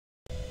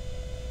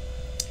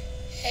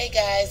Hey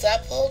guys, I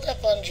pulled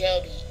up on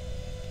Jody.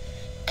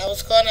 I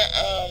was gonna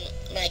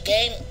my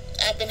game.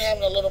 I've been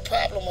having a little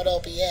problem with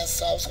OBS,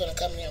 so I was gonna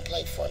come here and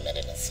play for a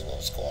minute and see what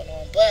was going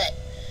on. But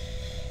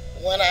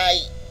when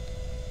I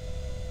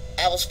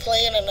was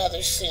playing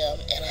another sim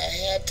and I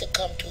had to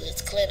come to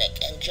his clinic,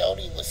 and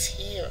Jody was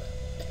here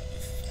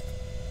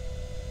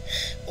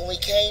when we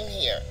came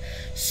here.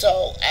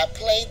 So I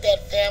played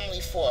that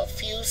family for a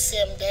few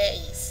sim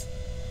days.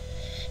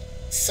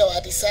 So I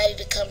decided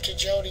to come to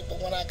Jody,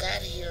 but when I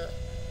got here,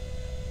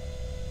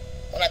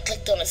 when I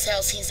clicked on his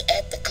house, he's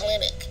at the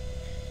clinic.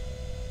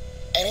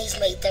 And he's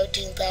made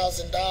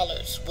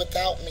 $13,000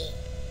 without me.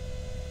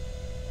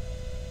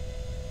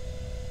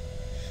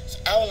 So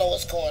I don't know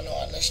what's going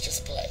on. Let's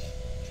just play.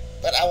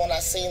 But when I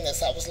seen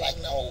this, I was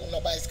like, no,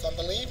 nobody's going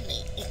to believe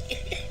me.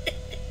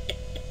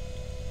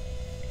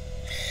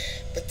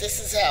 But this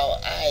is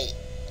how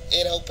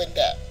it opened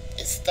up.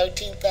 It's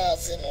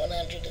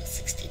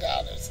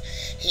 $13,160.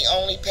 He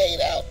only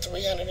paid out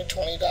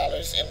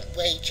 $320 in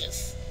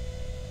wages.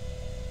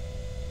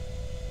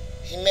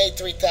 He made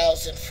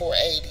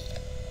 $3,480.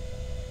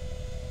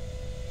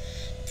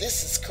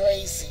 This is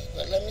crazy,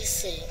 but let me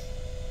see.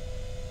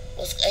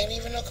 Ain't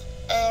even a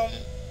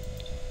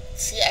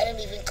see, I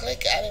didn't even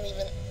click.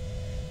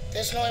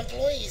 There's no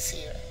employees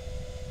here.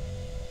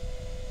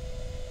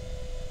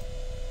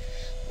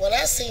 When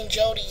I seen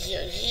Jody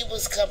here, he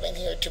was coming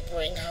here to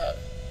bring her.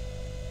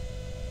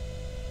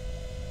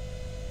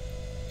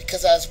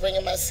 Because I was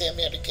bringing my sim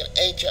here to get an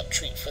age-up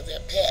treat for their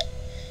pet.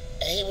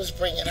 And he was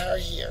bringing her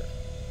here.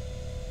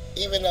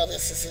 Even though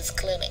this is his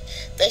clinic.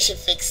 They should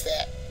fix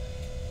that.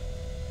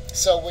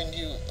 So when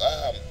you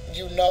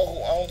know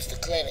who owns the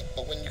clinic,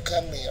 but when you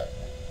come there,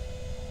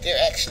 they're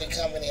actually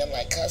coming in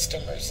like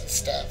customers and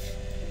stuff.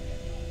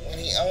 When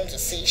he owns it,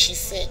 see, she's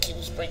sick, he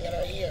was bringing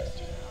her here.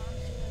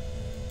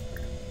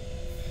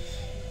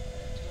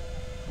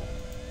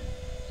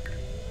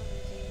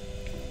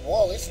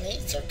 Whoa, his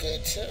needs are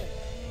good too.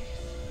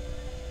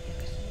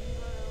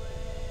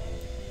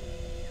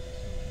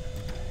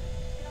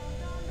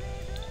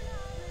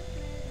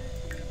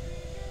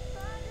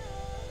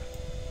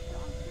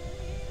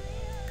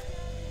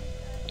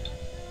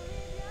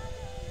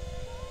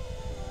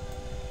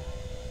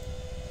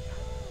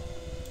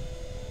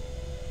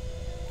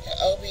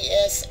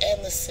 OBS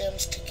and the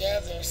Sims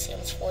together,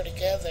 Sims 4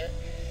 together,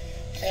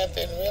 have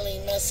been really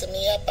messing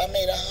me up. I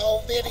made a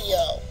whole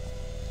video,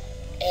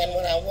 and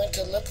when I went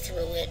to look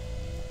through it,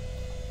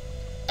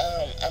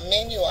 a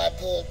menu I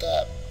pulled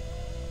up,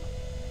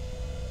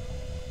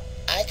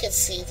 I could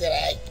see that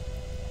I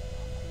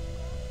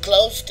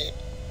closed it,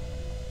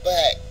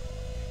 but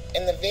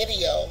in the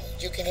video,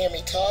 you can hear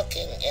me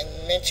talking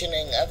and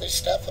mentioning other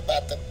stuff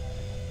about the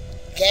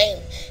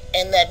game,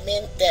 and that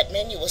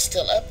menu was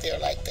still up there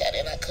like that,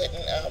 and I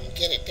couldn't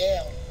get it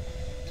down.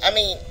 I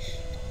mean,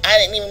 I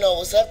didn't even know it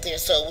was up there,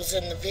 so it was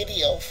in the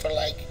video for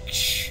like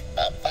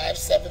about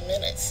 5-7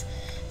 minutes.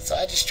 So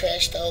I just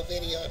trashed the whole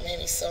video. It made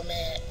me so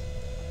mad.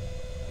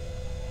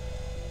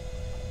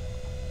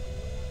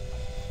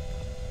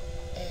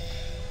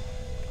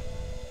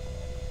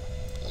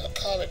 I'll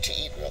call her to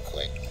eat real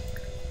quick,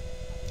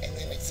 and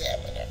then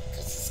examine her,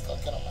 because it's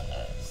gonna get on my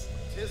nerves.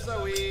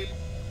 Tisaweeb.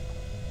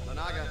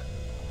 Managa.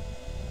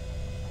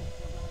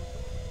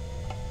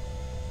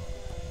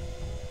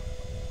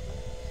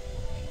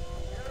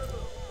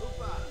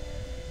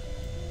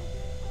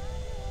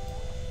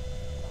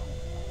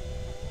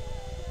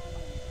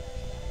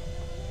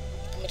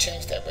 I'm gonna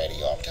change that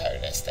radio. I'm tired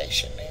of that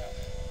station now.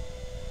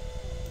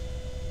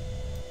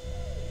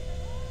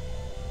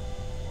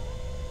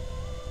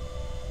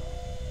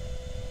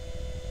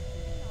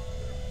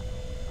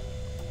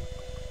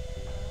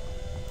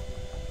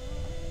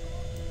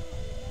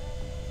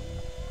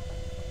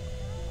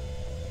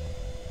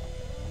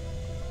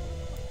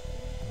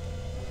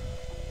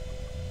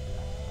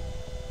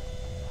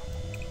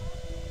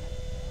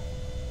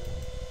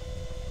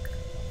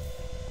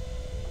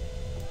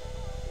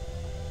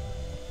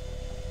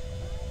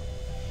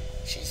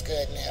 She's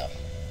good now.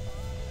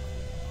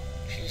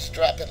 She's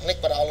dropping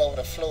liquid all over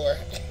the floor.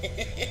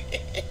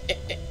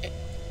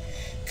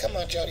 Come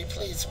on, Jody,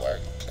 please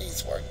work.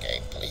 Please work,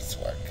 game. Please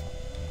work.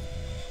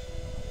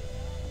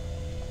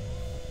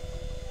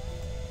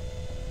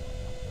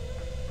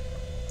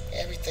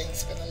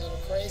 Everything's been a little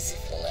crazy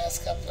for the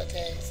last couple of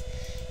days.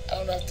 I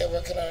don't know if they're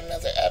working on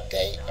another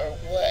update or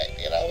what.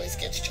 It always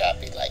gets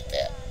choppy like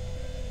that.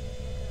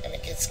 And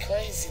it gets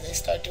crazy. They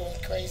start doing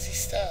crazy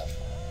stuff.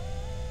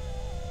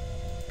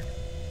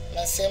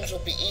 My Sims will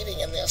be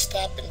eating and they'll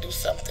stop and do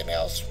something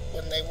else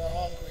when they were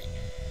hungry.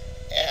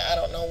 And I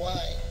don't know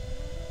why.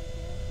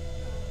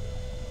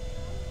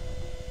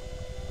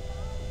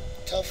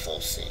 Tofu,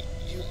 see,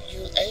 you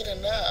ate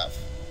enough.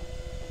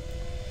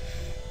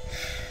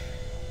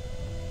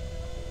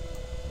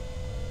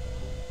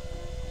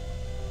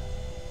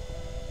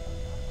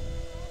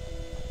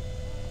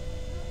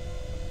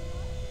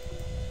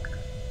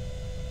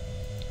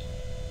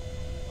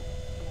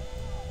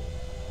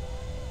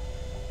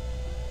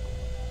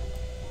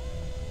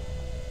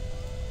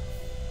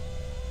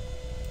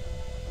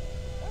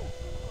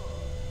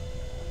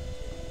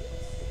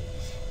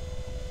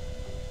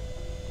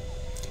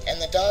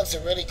 And the dogs are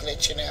really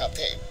glitching out.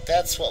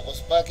 That's what was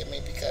bugging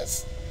me,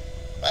 because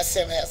my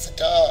sim has a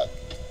dog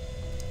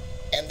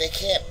and they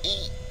can't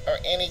eat or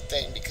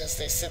anything because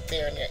they sit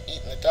there and they're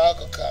eating. The dog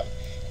will come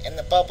and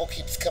the bubble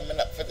keeps coming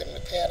up for them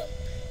to pet them,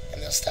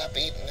 and they'll stop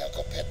eating, they'll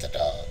go pet the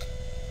dog.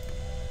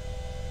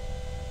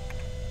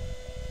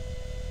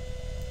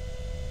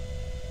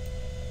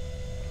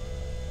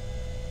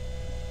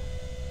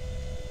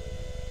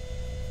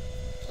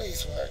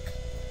 Please work.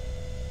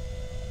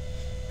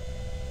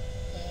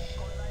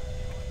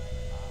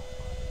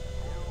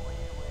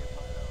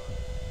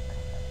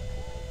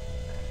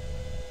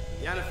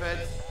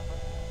 Yanifeds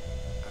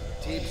and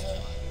the teams.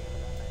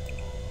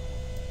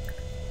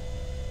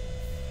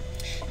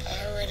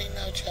 I already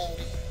know,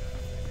 Jody.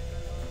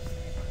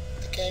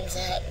 The game's a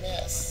hot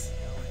mess.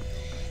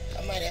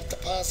 I might have to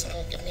pause and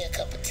go get me a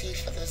cup of tea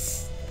for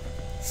this.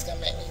 It's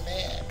gonna make me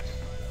mad.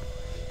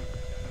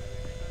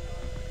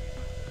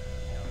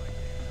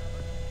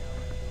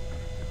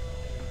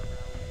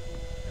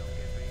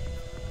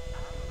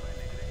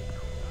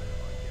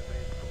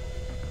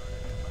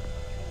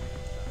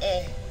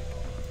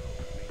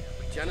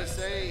 Ya no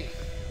sé.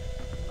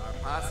 Our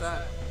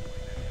pasa.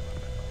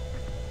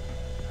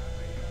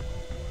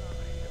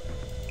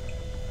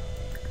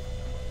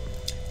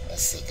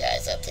 Let's see,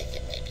 guys. I think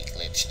it may be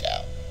glitched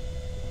out.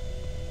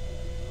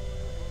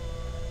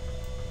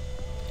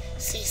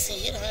 See,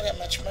 he don't have that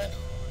much money.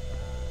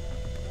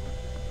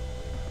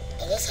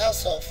 Oh, that's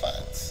household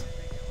funds.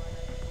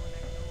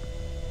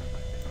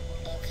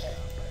 Okay.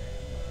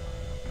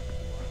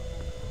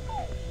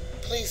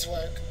 Please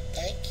work.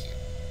 Thank you.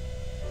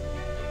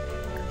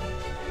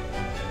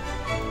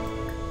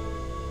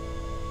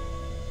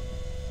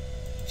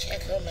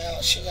 Check her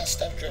out. She got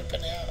stuff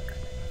dripping out.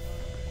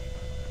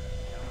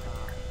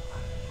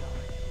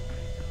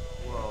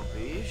 Well,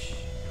 bish.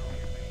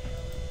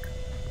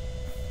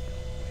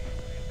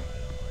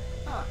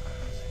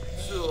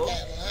 You got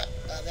a lot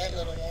by that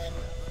little one.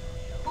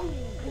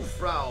 Oh,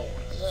 Frau.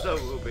 So,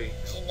 Ruby.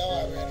 You know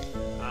already.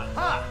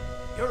 Aha!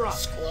 You're up.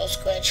 Squirrel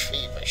scratch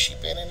fever. She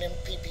been in them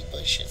pee-pee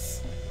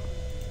bushes.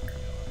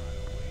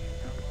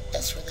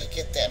 That's where they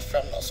get that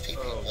from, those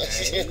pee-pee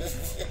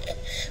bushes.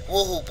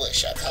 Woohoo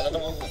bush. I call it a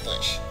woohoo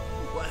bush.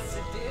 What's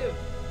it do?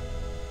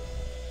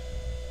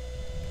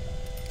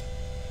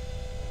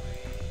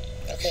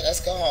 Okay, let's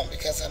go home,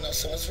 because I know as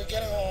soon as we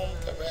get home,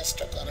 the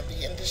rest are going to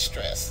be in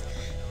distress.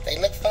 They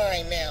look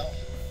fine now.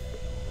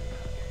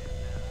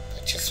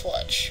 But just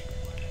watch.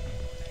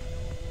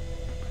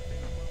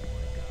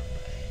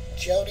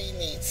 Jody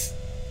needs...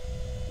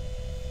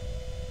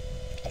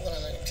 I'm going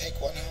to let him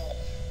take one home.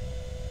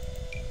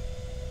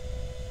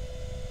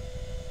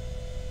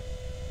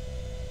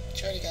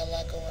 Jody got a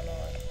lot going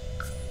on.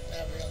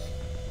 Not really.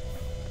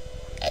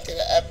 I did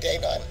an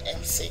update on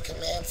MC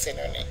Command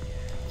Center, and it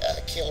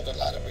killed a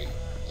lot of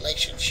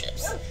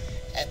relationships.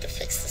 I had to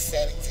fix the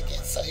settings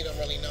again, so he don't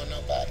really know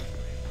nobody.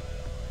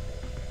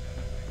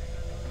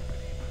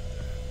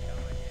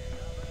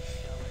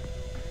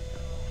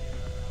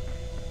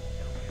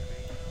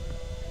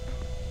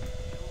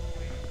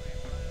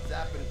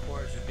 Zapping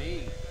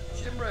Quarjabine.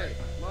 Jimray.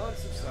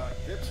 Months of sock.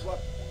 Dip swap.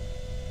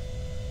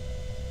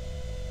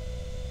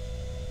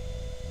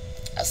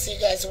 I'll see you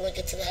guys when we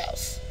get to the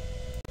house.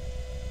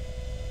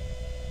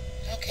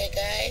 Okay,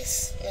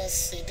 guys. Let's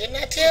see. Didn't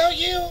I tell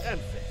you?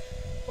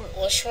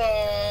 What's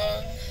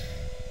wrong?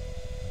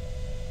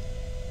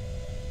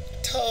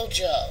 Told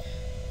y'all.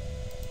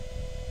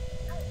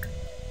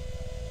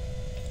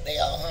 They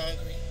all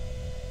hungry.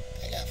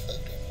 They got food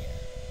in here.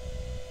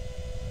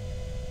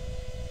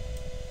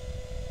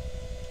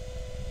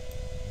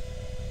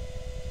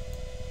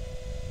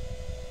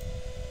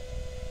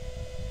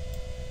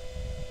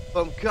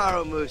 From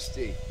Karo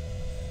Musti.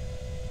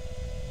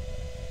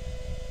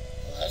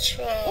 What's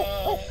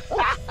wrong?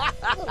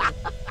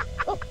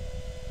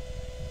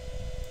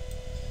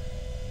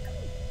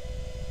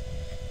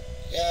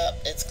 Yup,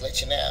 it's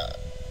glitching out.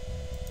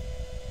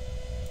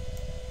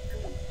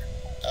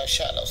 Oh,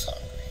 Shiloh's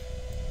hungry.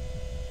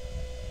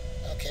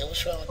 Okay,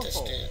 what's wrong with this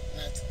dude?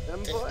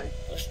 Them boy?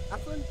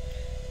 Happened?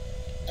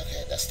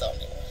 Okay, that's the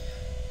only one.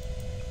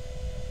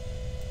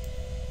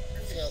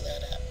 Fill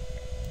that up.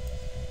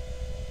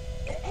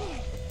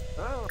 Oh.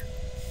 Oh,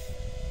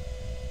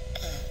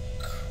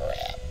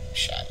 crap.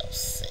 Shiloh's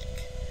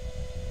sick.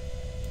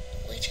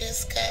 We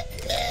just got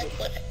back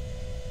with it.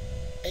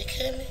 Are you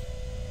kidding me?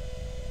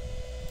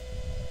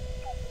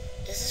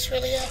 Is this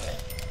really happening?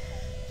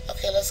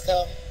 Okay, let's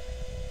go.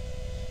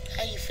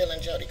 How you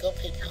feeling, Jody? Go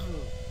pee pee.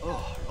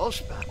 Oh,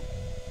 Rospa.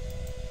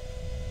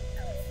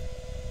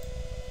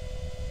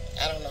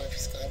 I don't know if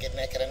he's gonna get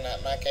naked or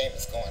not. My game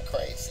is going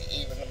crazy.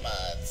 Even the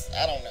mods.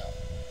 I don't know.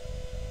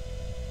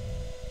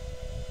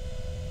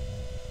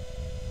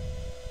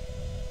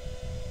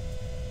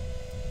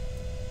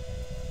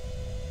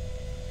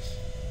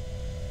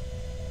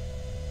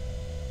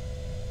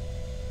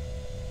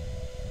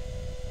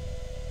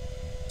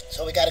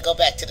 So we gotta go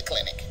back to the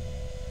clinic.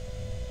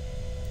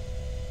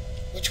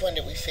 Which one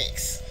did we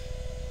fix?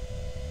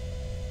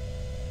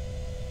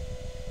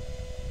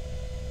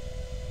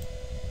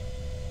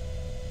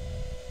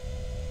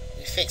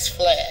 fix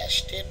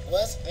Flash.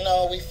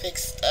 No, we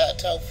fixed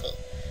Tofu.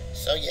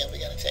 So yeah, we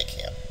gotta take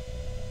him.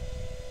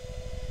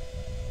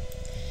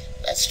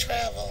 Let's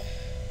travel.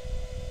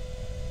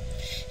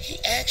 He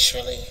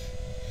actually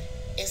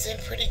is in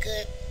pretty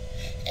good,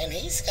 and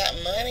he's got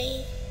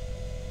money.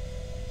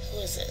 Who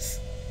is this?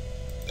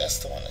 That's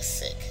the one that's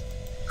sick.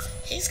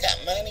 He's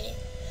got money.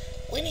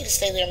 We need to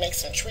stay there and make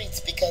some treats,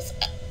 because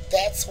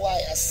that's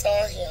why I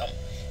saw him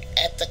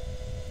at the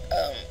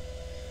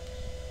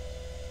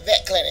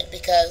vet clinic,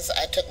 because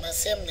I took my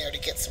sim there to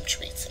get some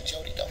treats, and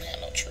Jody don't have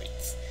no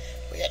treats.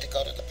 We had to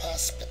go to the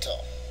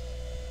hospital.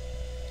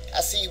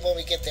 I'll see you when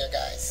we get there,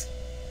 guys.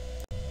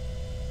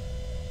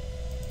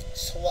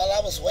 So while I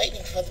was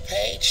waiting for the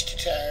page to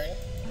turn,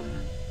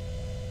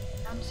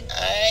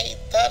 I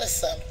thought of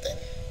something.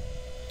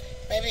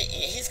 Maybe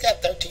he's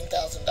got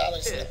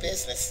 $13,000 in the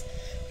business.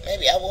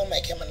 Maybe I will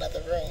make him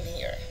another room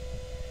here,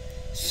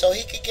 so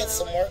he could get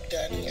some work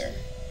done here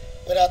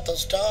without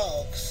those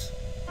dogs.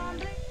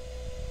 And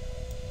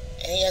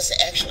he has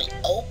to actually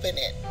open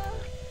it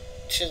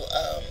to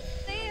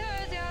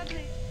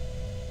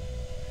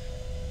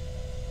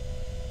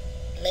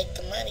make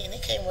the money, and he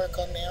can't work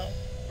on them.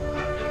 I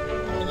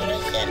mean,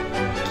 he can't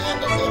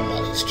handle them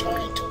while he's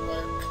trying to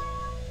work.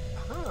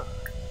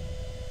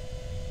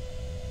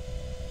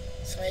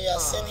 So maybe I'll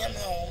send him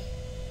home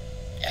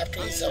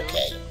after he's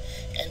okay.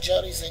 And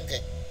Jody's in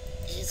good,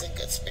 he's in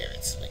good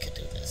spirits. We could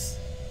do this.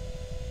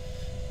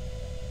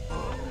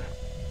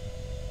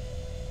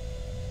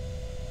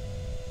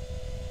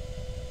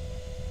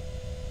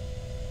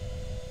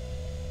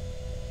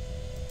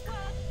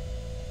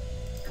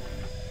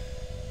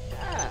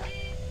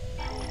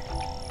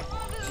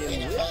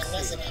 Getting fine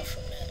lesson out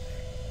from that.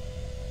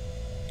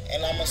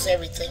 And almost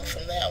everything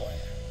from that one.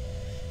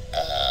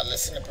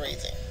 Listen to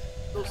breathing.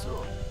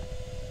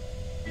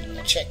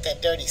 And check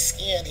that dirty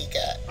skin he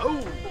got.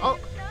 Oh,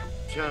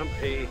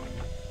 jumpy.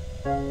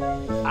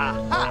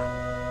 Aha!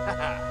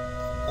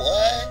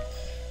 What?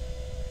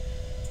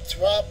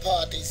 Throb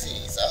paw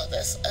disease. Oh,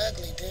 that's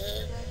ugly,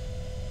 dude.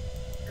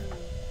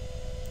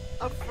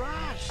 A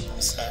flash.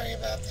 I'm sorry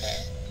about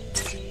that.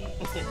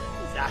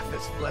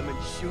 Zaffis Fleming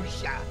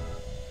Shusha.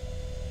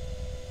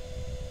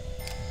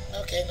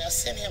 Okay, now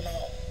send him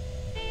home.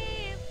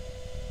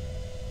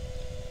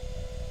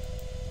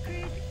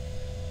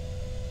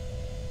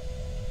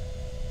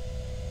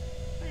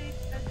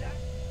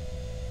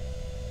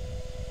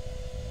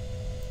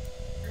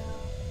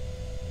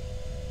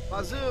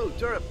 Wazoo,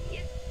 Durham.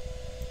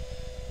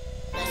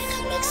 Now you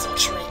can make some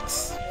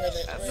treats.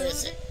 Where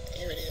is it?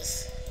 Here it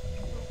is.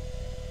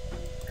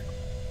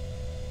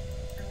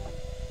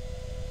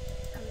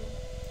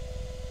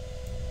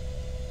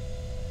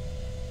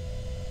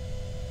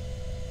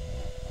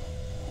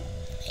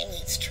 He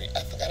needs treat.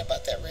 I forgot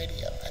about that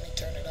radio. I need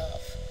to turn it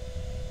off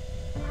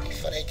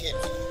before they get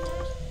me.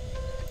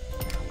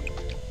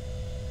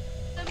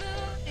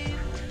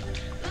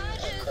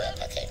 Oh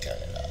crap, I can't turn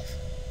it off.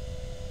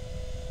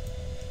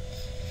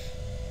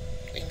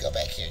 We can go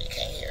back here, you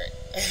can't hear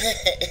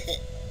it.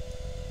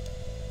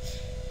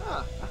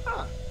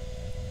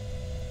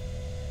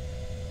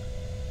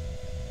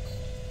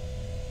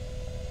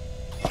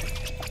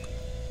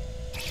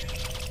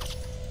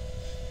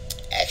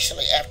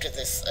 Actually, after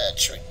this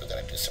treat, we're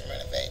going to do some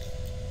renovating.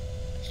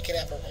 You can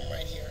have a room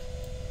right here.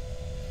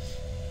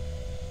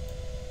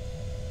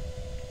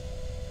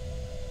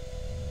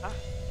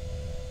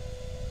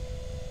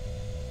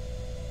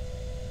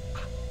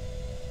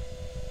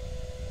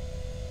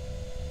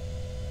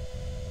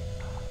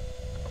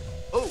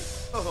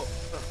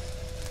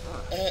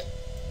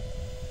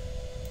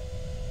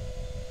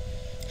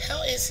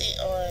 How is he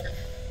on?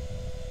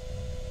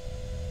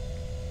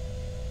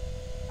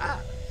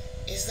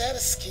 Is that a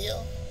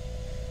skill?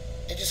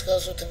 It just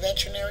goes with the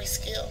veterinary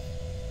skill?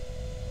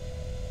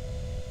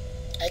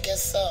 I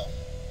guess so.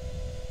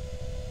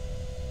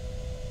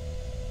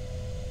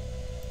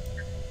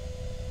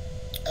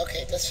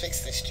 Okay, let's fix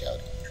this,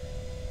 Jody.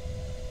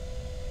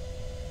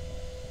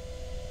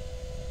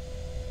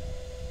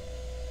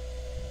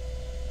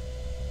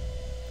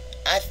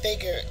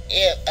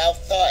 I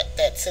thought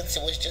that since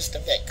it was just a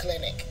vet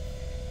clinic,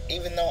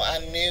 even though I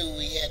knew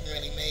we hadn't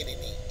really made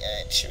any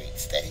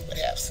treats, that he would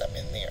have some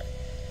in there.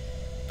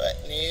 But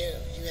no,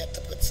 you have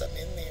to put some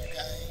in there,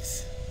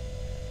 guys.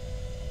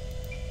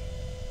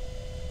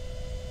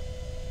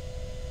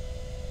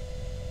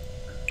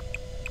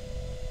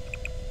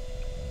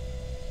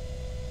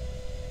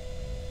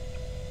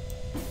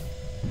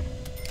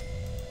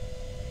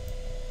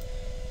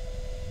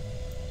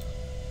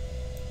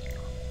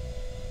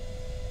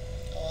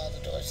 Oh, all the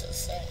doors are the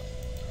same.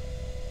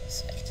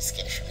 So I can just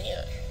get it from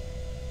here.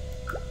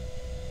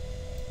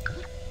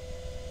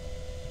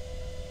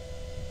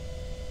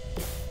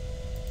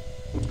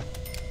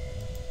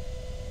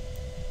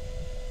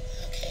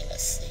 Okay,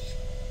 let's see.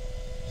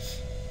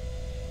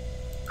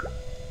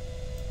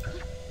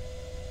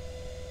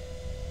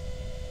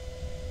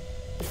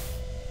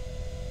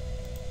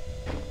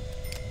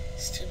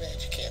 It's too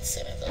bad you can't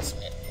center those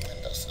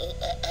windows. Oh,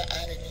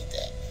 I didn't need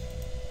that.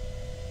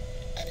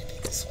 I didn't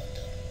need this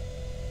window.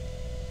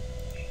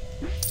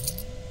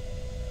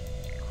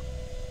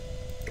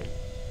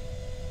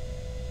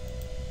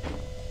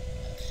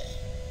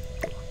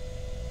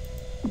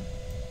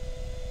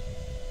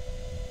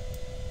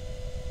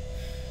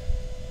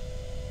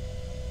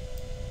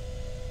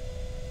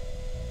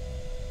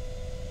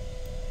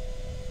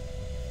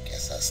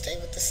 stay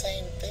with the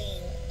same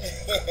theme.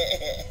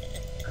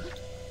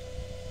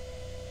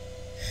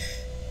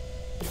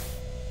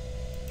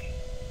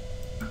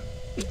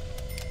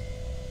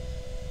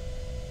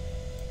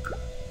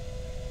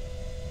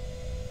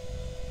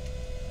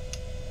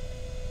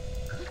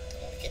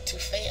 Don't want to get too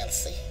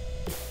fancy.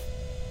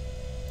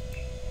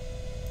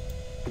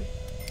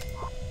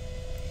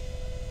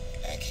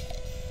 Okay,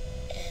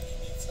 and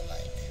he needs a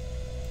light.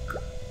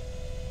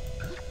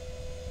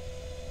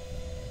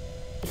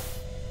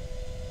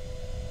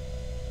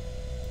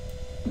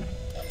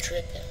 I'm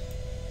tripping.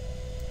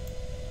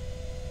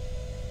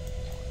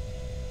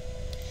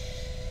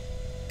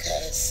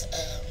 Because,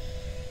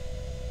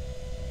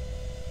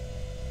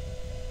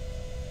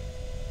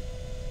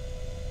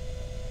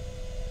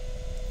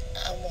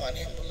 I want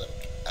him a little,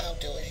 I'll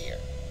do it here.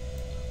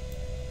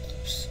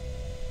 Oops.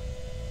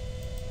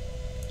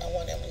 I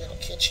want him a little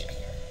kitchen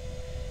here.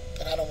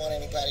 But I don't want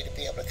anybody to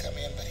be able to come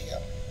in but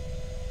him.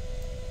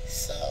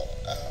 So,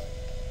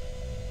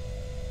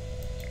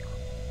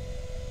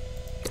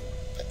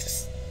 but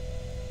this,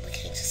 we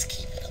can't just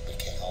keep it up. We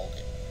can't hold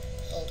it.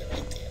 Hold it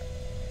right there.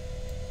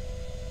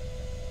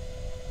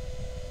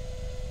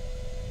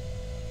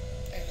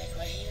 And like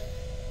right here.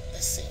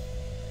 Let's see.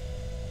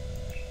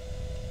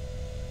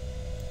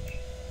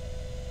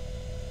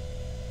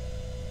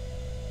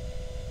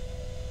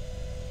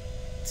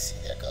 See,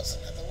 there goes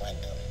another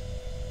window.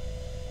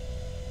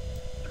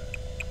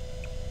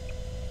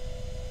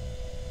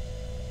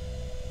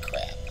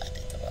 Crap, I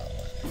did the wrong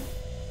one.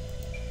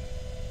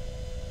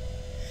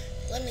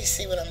 Let me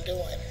see what I'm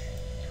doing.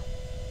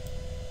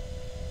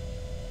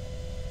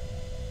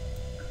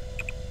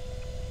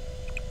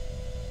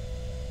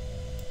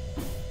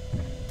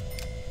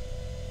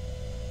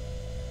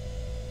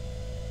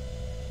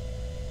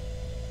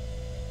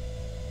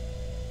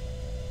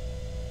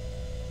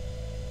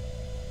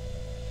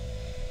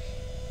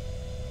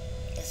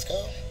 Let's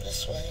go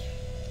this way.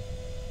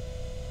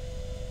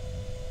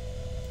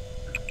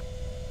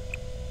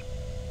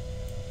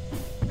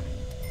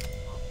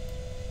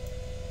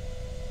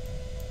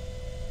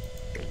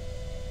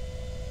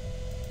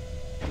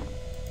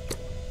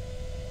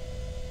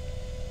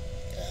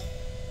 Go.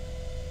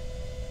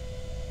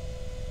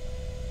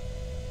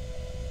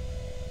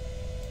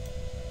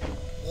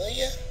 Will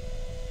ya?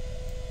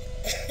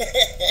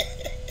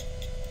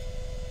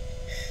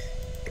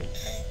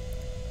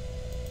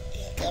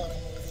 Yeah, go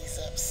and move these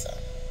up some.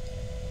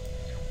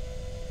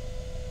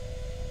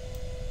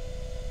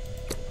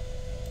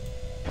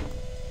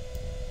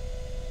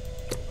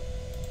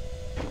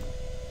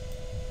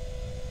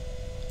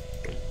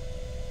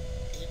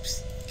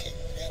 Oops, can't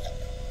move that up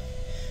no more.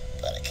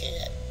 But I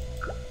can.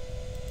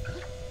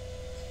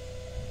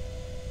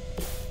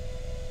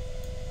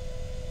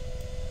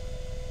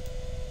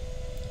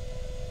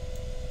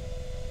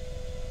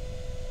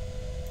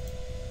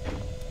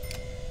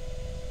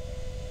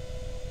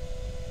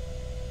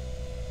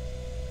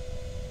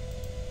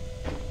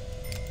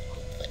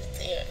 Put it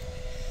there.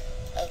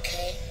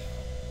 Okay.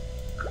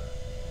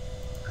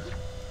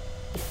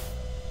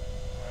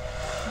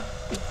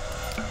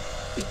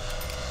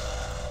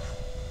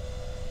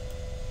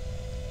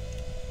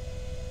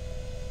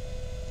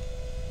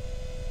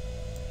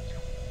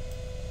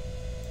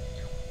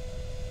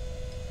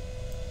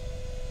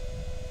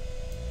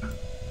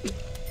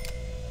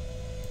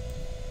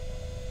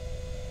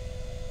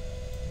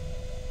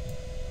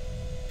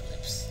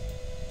 Whoops.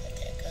 Let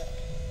that go.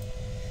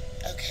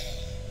 Okay.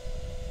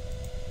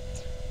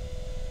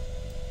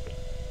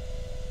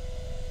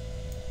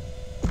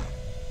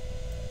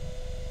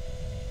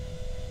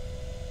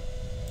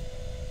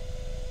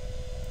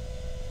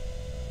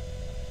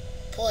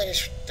 Boy,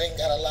 this thing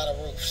got a lot of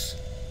roofs.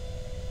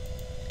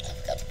 I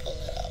forgot to pull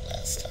that out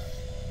last time.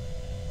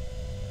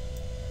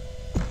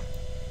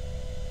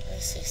 Let me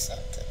see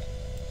something.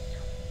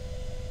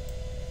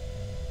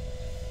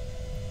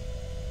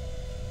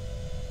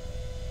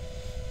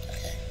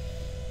 Okay.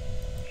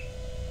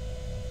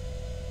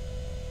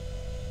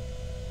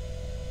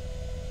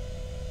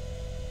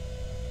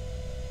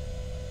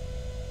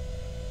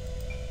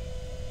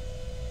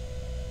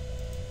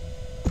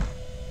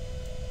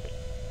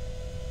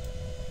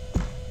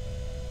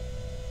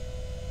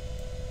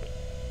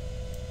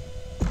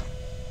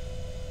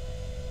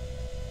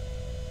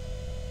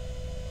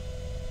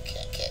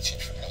 Can't catch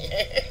it from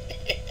here.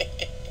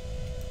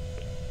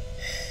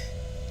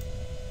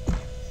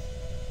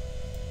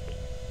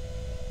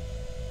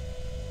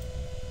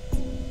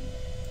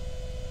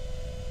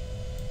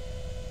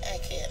 I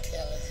can't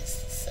tell if it's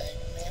the same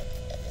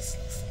length, and this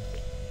looks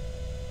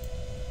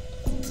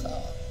a little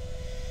tall.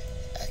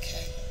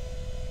 Okay.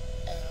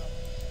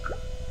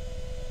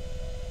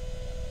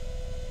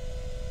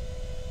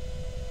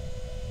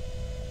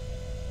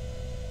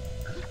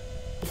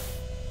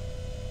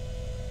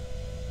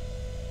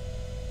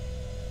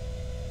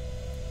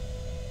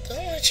 Do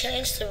I want to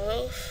change the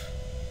roof?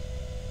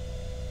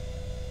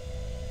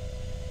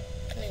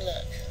 Let me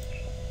look.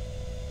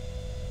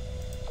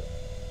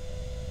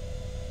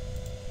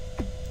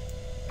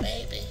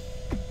 Maybe.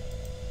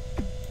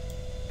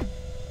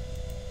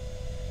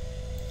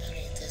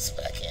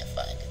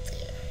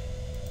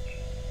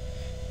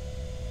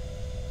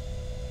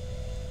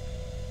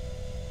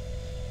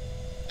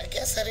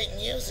 guess I didn't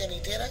use any,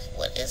 did I?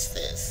 What is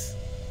this?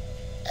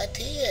 I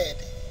did.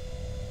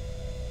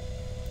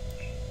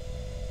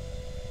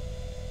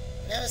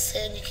 Now it's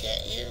saying you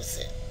can't use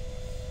it.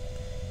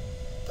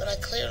 But I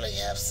clearly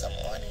have some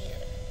on here.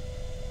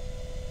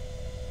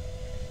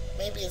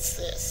 Maybe it's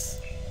this.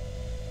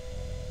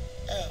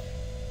 Oh.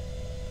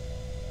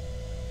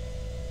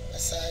 What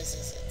size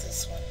is it?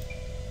 This one?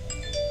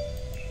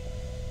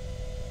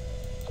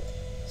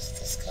 It's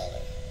this color.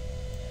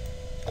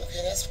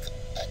 Okay, that's...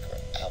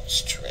 I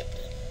was tripping.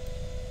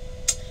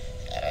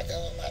 Here I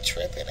go with my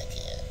tripping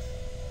again.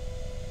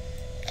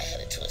 I had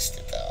it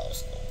twisted though.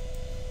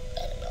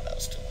 I didn't know what I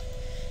was doing.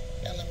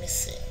 Now let me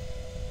see.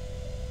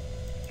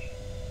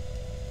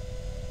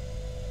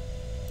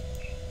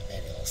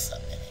 Maybe a little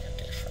something in here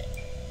different.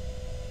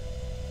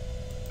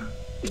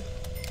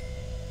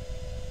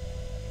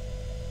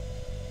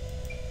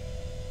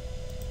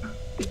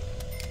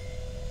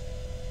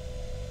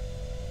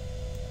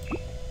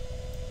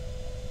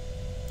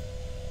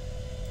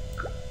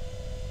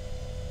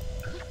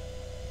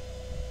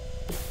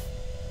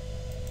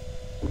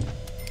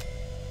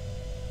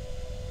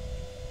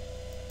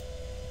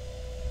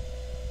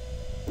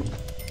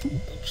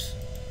 Oops.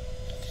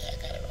 Okay,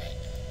 I got it right.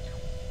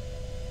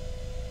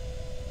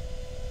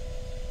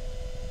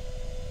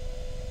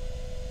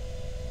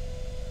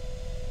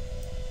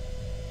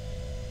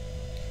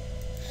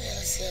 Okay,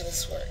 let's see how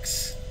this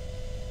works.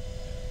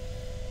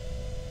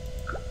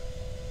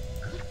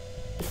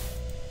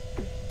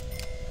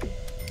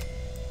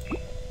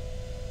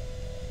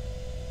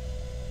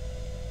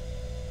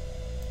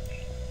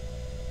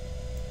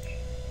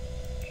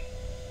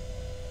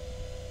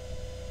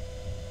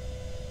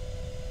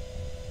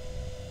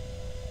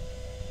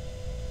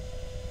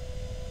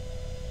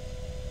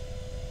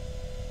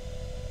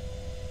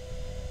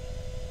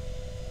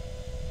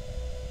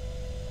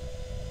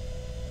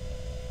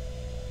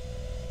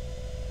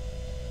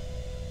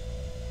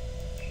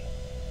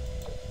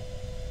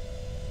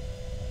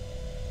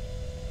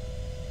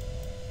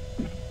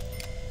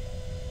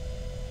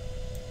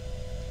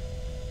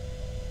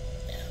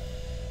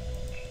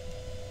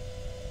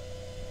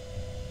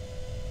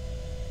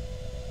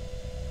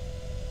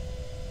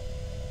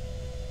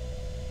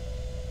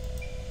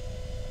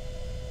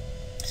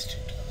 It's too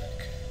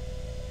dark.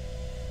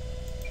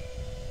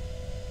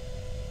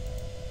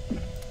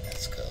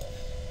 That's cool.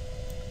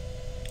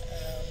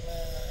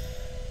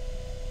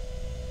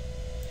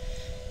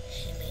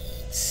 He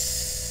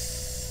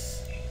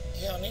needs...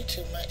 He don't need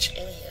too much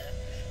in here.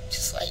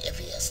 Just like if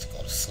he has to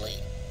go to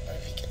sleep or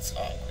if he gets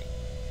hungry.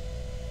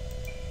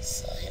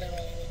 So he don't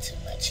really need too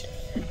much in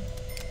here.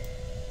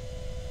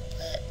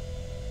 But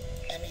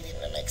I need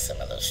him to make some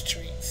of those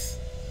treats.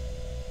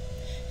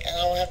 And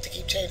I don't have to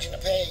keep changing the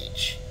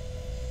page.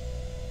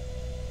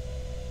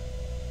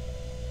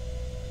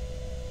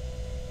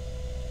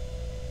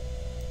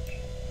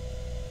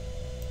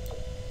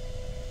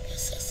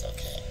 Guess that's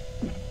okay.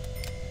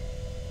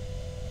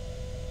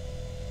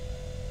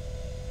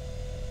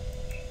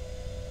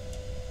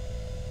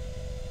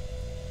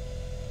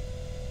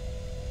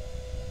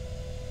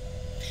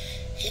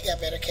 He got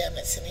better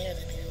cabinets in here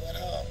than he do at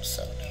home,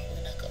 so no,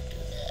 we're not gonna do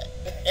that.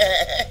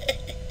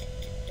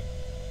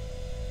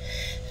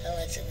 How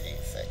much of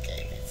these?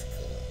 Okay, these are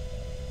cool.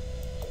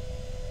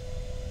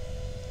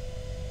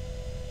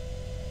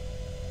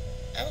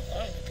 I don't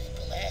want them to be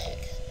black.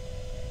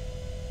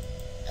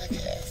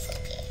 Okay, that's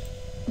okay.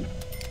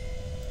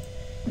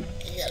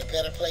 You got a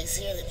better place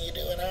here than you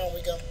do at home.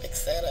 We're gonna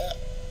fix that up.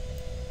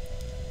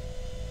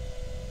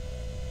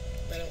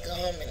 Let him go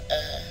home and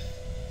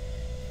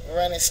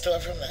run his store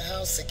from the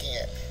house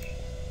again.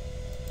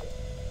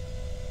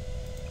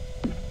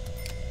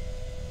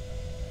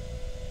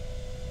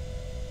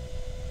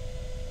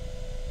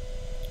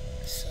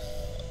 So,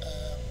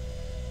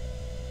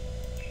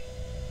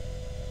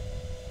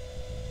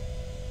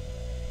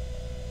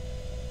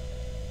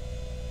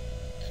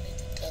 I need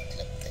the duck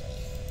lip thingy.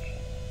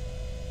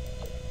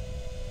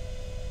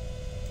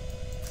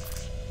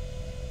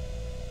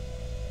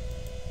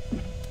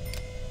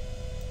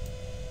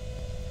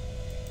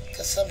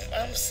 Cause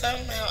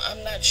somehow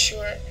I'm not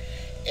sure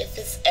if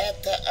it's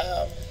at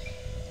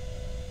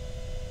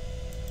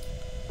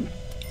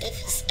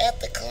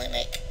the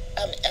clinic.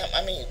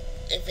 I mean,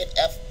 if it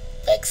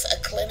affects a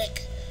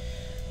clinic.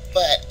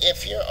 But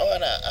if you're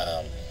on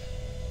a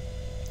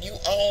you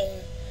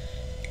own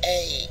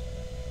a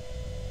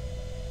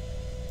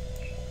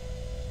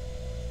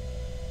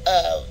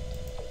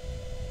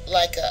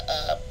like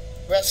a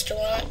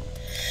restaurant,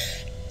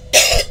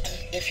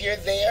 if you're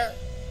there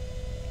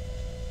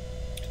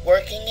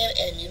working it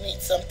and you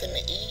need something to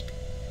eat,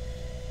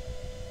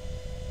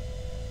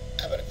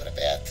 I better put a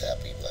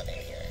bathtub people in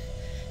here.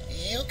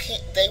 You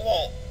can't,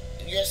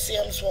 your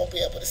Sims won't be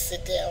able to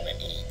sit down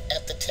and eat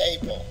at the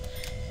table.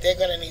 They're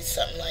going to need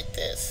something like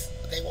this.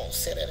 They won't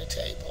sit at a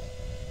table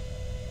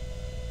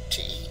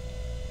to eat.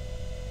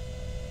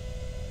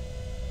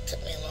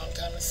 Took me a long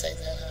time to say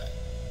that, huh?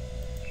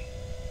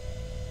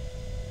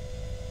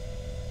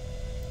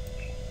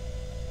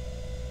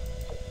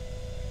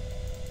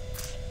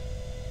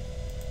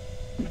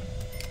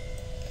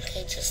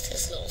 Okay, just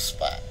his little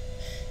spot.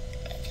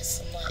 I get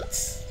some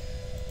lights.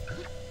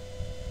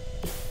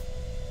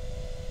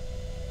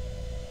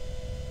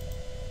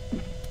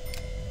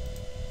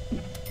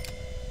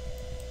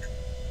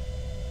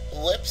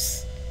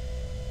 Whoops.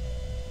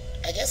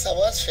 I guess I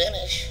was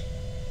finished.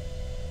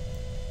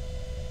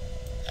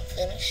 I'm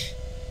finished.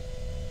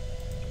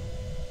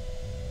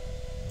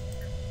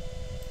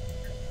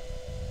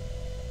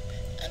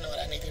 I know what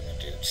I need him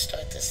to do to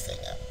start this thing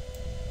up.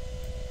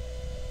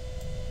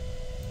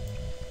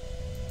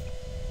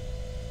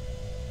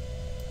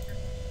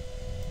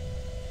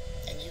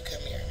 And you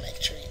come here and make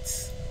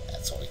treats.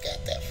 That's what we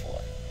got that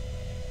for.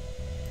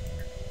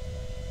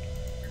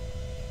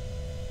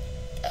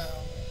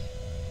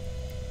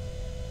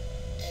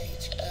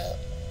 Age up.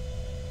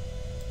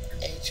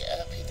 Age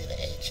up. He did an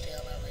age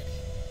down already.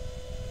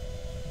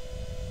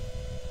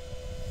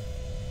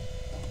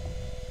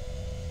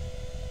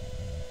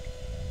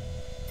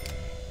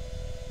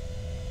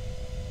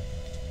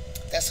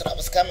 That's what I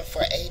was coming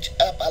for. Age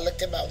up. I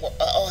looked at my work.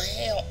 Oh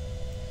hell!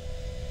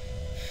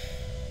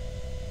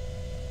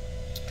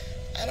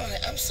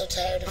 I'm so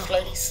tired of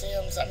flirty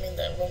Sims. I mean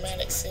the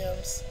romantic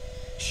Sims.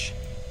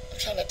 I'm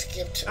trying not to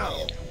give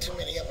too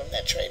many of them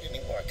that trade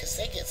anymore because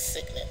they get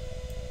sickening.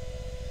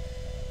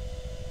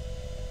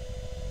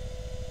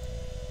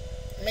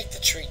 Make the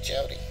treat,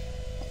 Jody.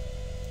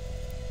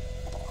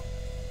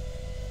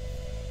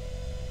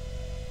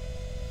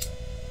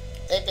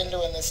 They've been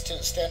doing this too,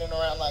 standing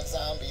around like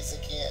zombies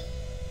again.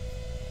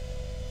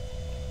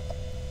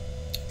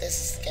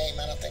 This is the game.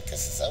 I don't think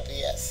this is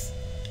OBS.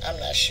 I'm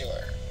not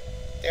sure.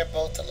 They're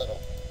both a little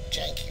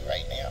janky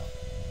right now.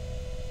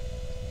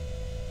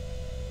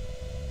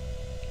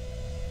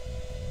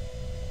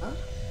 Huh?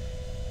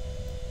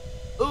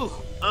 Ooh,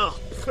 oh,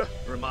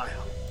 Ramaya.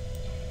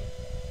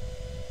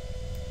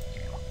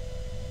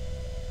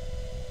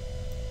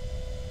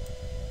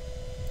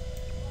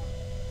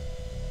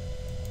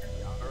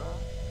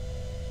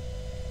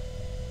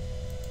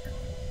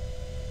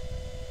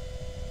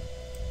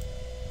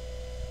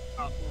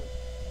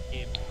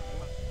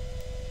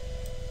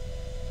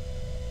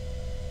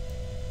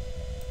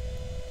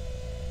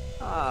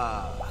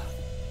 Ah.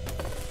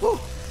 Whoa.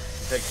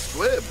 Take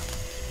squib.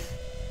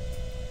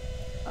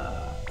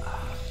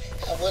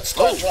 I would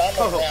start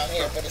drama around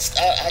here, but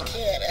I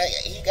can't.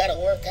 He got to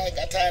work. I ain't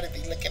got time to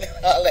be looking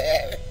at all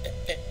that.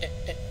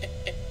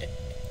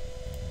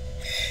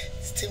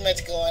 It's too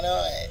much going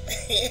on.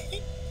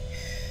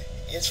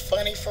 It's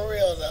funny for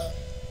real, though.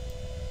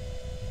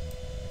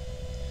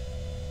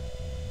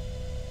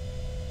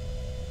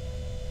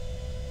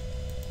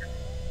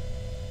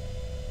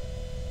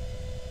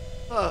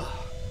 Oh.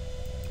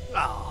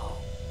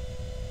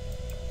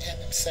 Have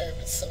him serve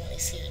it so when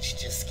he's here, she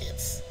just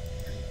gets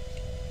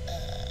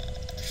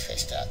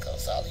fish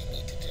tacos. All you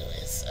need to do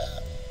is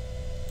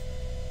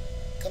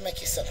go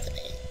make you something to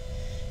eat.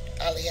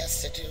 All he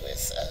has to do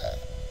is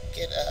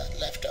get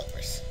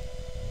leftovers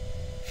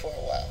for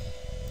a while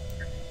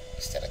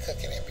instead of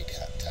cooking every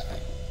time.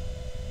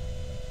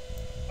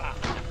 I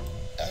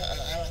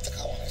don't have to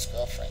call one of his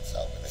girlfriends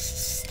over. This is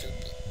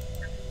stupid.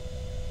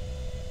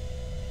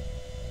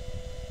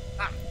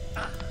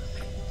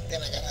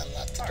 Then I gotta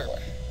unlock the door.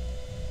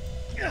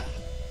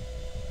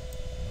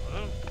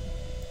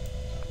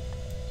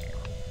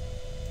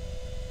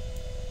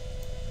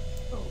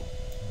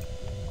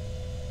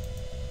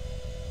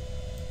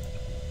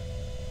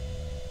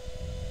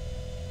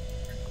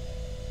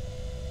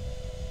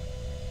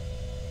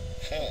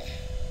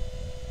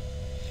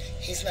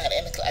 He's not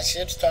in the club. I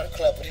should start a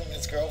club with him and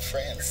his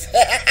girlfriends.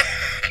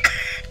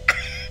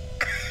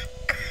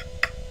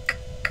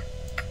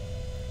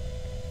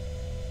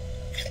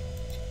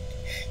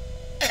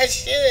 I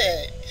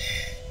should.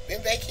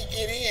 Then they can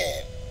get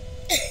in.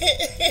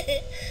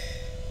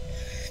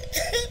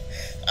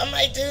 I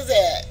might do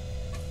that.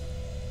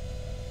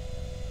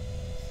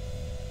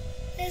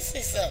 Let me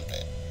see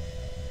something.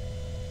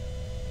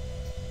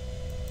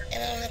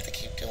 And I don't have to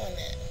keep doing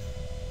that.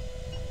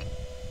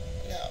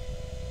 No.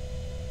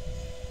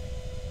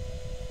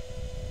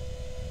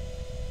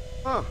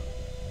 Huh.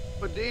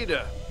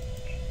 Padita.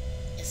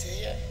 Is it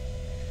here?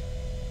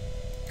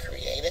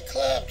 Create a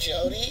club,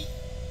 Jody.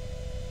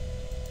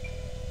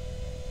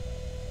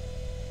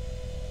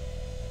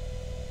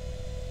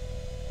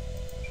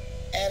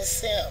 Add a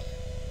sim.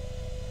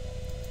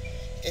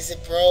 Is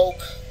it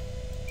broke?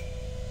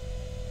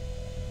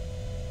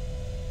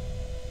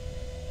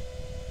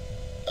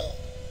 Oh.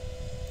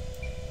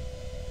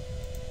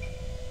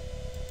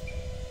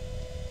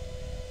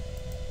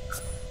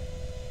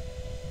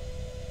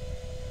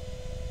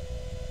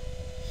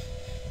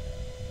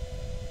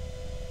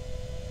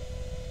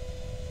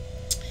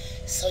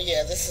 So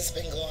yeah, this has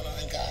been going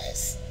on,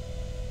 guys.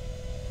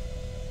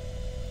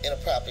 It'll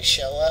probably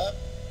show up.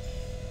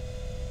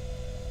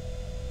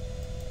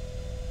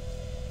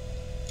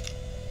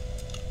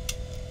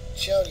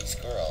 Jody's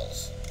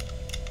girls.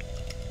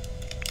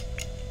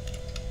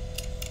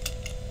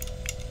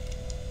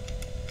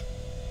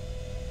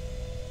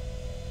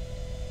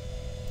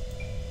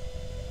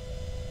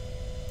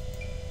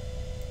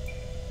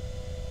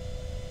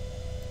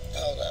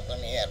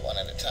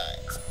 time.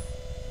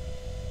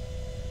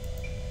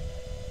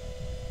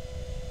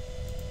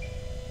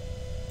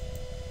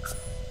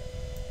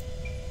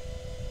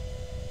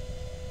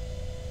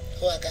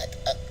 Who I got?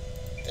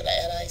 Did I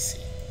add IC?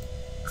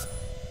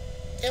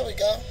 There we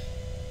go.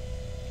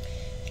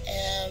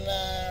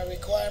 And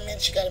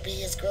requirements, you gotta be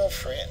his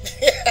girlfriend.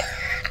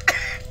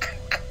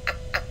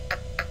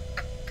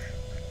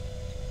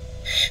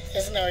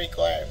 There's no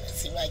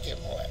requirements. He might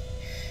get more.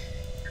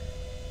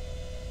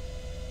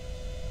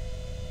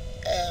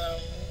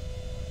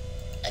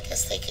 I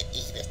guess they could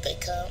eat if they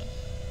come.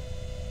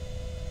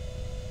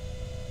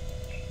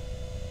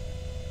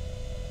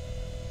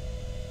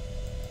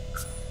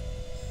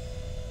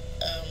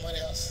 What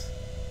else?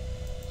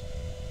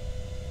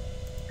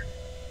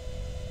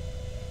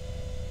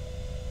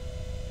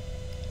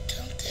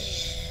 Don't they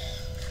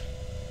have...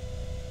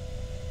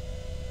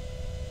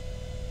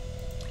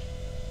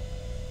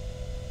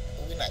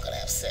 Well, we're not gonna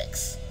have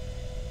sex.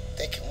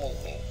 They can move.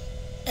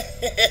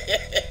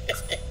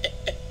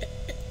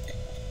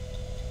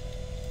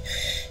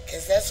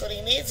 Because that's what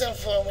he needs them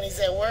for when he's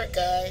at work,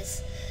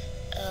 guys.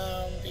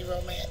 Be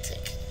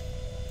romantic.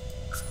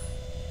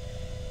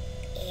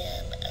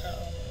 And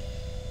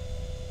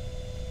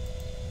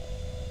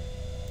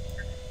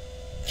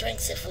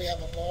drinks if we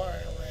have a bar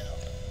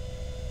around.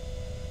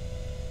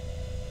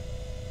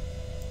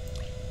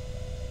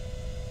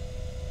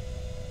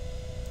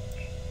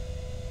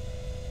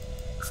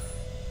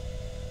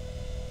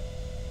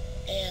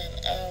 And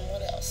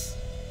what else?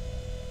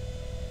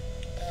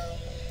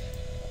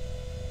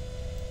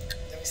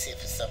 Let me see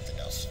if it's something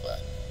else fun.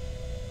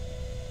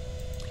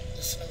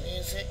 Listen to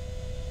music.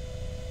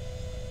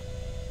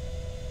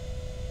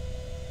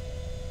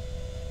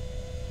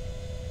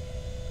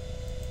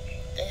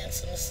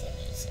 Dance and listen to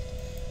music.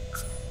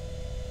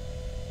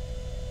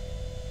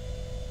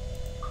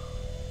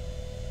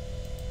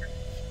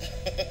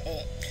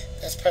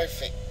 That's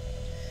perfect.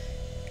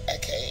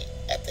 Okay,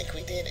 I think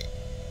we did it.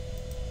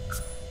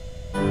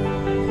 I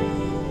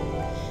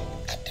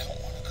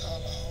don't want to call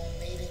a home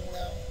meeting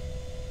though.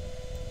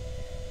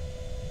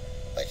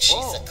 But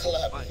she's a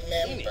club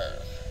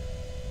member.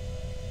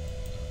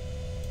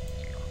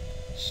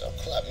 So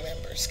club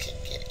members can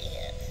get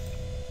in.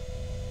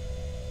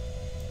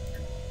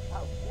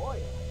 Oh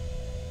boy.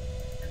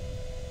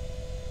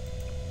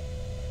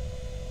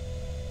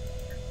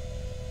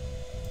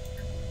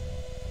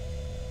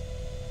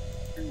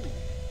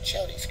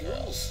 Jody's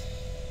girls.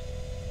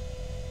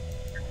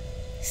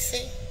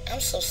 See, I'm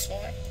so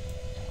smart.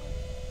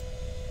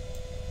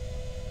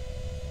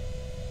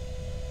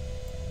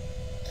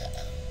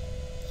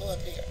 Who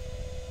up here?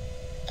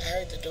 I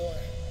heard the door.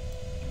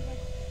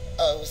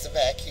 Oh, it was the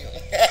vacuum.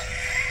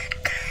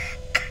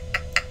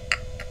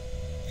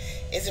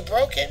 Is it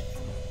broken?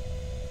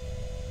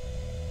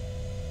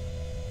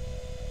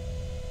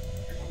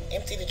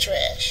 Empty the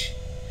trash.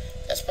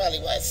 That's probably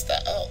why it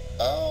stopped.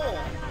 Oh.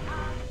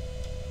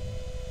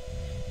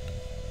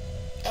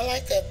 I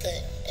like that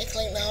thing. It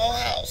cleaned the whole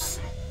house.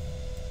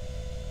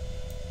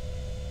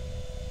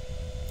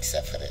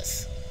 Except for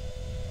this.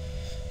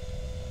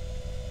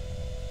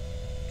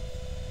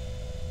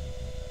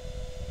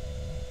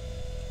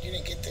 You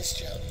didn't get this,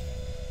 Jody.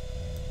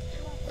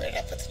 Where did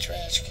I put the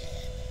trash can?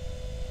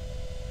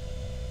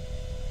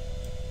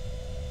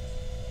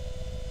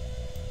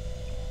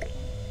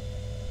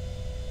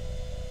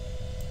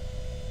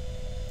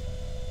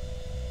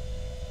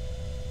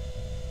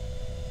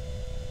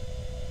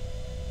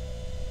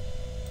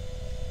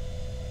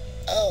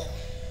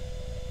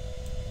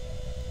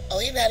 Oh,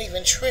 he's not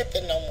even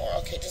tripping no more.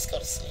 Okay, just go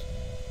to sleep.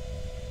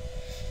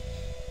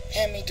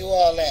 Have me do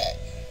all that.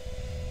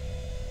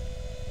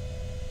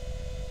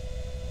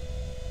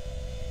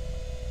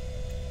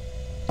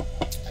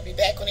 I'll be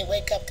back when he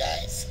wake up,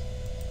 guys.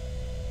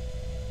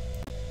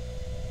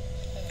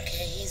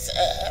 Okay, he's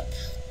up.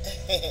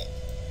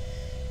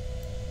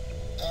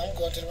 Oh, I'm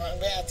going to the wrong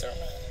bathroom.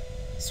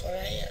 This one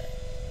right here.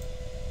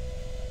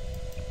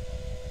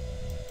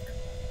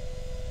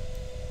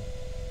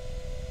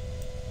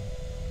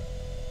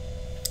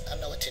 I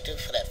know what to do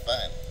for that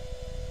fun.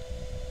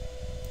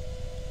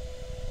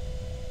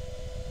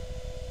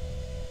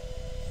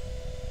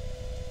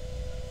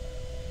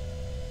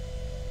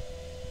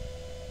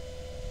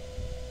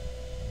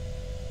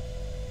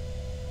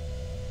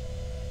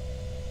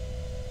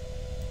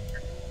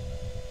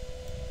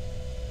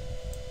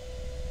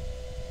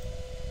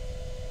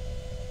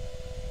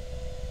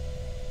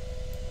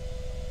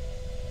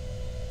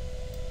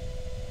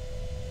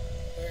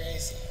 Where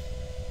is he?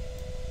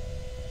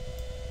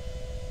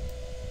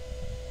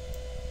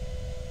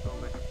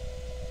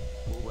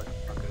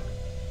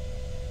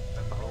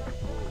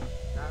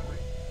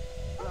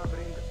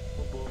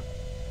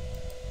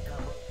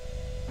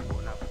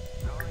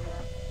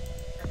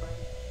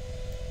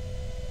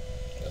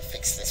 We'll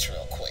fix this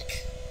real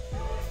quick.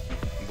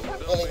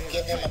 We'll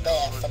give him a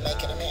bath for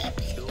making him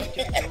happy.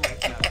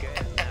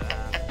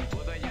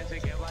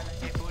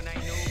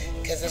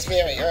 Because it's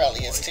very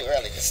early. It's too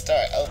early to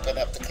start. Open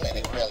up the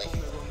clinic, really.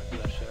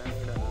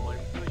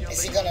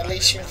 Is he going to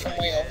leash him from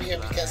way over here?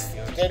 Because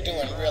they're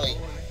doing really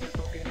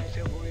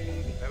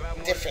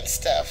different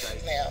stuff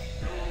now.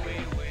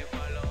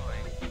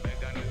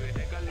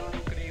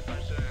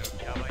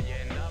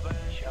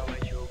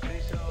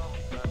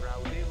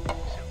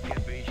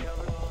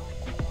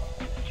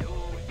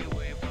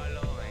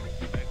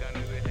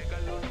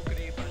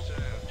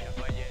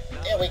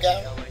 There we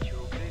go.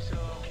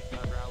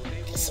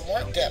 Get some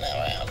work done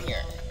around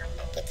here.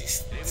 Put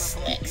these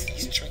snacks,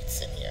 these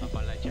treats in here.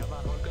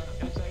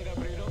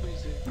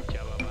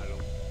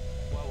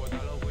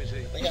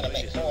 We gotta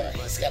make more.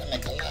 He's gotta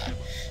make a lot.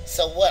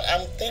 So what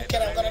I'm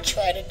thinking I'm gonna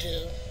try to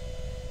do,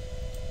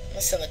 I'm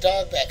gonna send the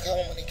dog back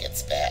home when he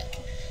gets back.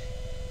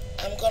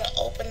 I'm gonna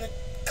open the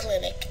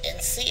clinic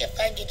and see if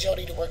I can get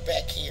Jody to work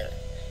back here,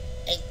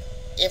 and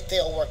if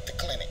they'll work the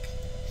clinic,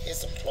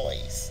 his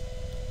employees.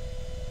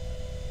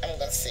 I'm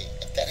gonna see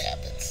if that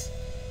happens.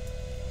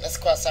 Let's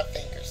cross our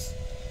fingers.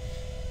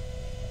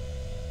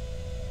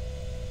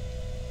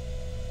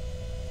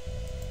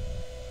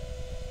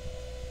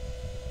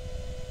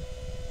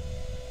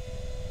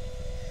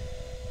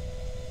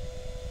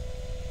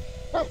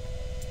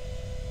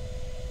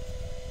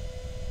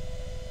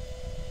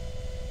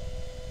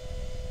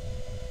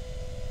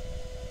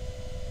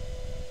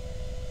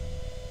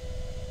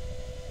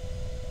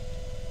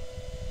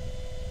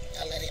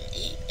 I let him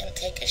eat and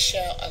take a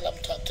shower. I let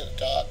him talk to the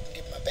dog and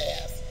give him a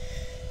bath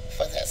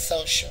for that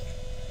social.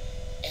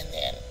 And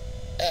then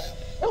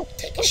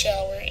take a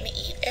shower and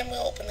eat, and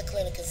we'll open the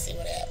clinic and see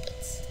what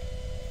happens.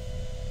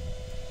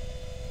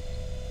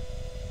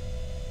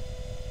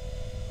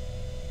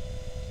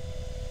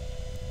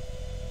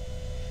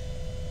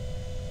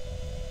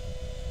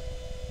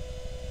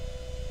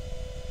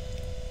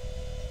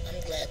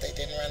 I'm glad they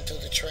didn't run through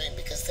the train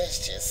because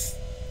that's just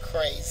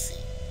crazy.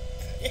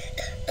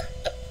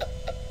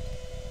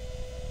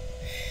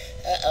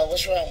 Uh-oh,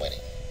 what's wrong with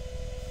him?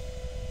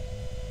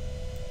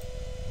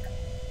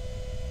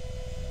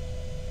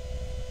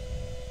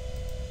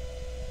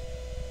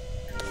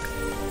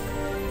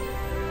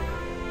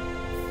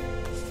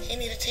 He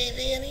need a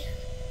TV in here?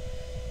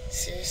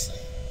 Seriously?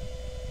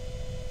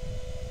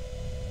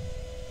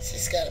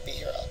 He's got to be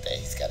here all day.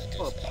 He's got to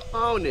do that.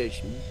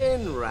 Ponish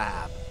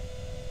Minrab.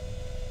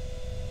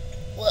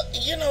 Well,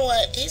 you know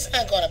what? He's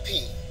not going to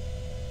pee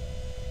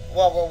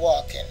while we're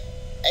walking.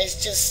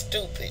 It's just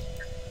stupid.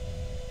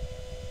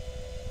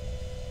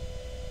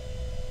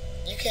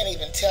 You can't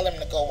even tell him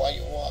to go while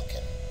you're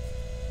walking.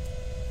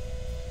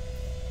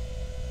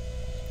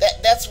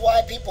 That's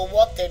why people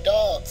walk their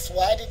dogs.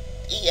 Why did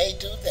EA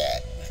do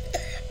that?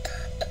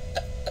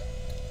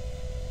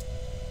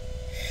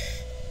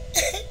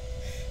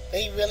 But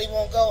he really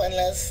won't go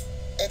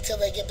until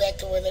they get back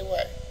to where they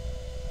were.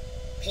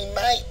 He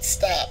might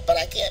stop, but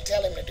I can't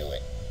tell him to do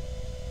it.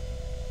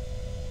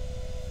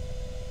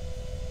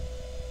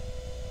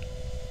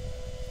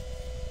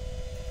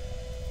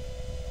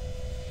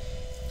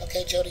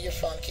 Okay, Jody, you're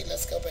funky.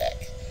 Let's go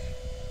back.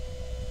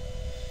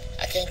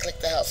 I can't click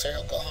the house or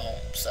he'll go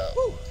home,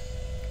 so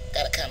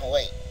gotta kind of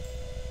wait.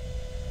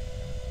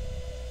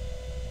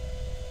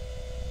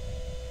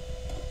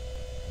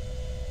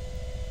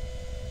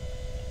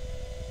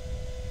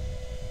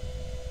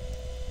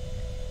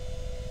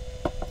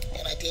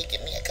 And I did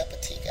get me a cup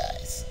of tea,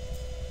 guys.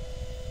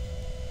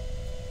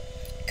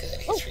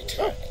 Good, he's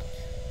returning.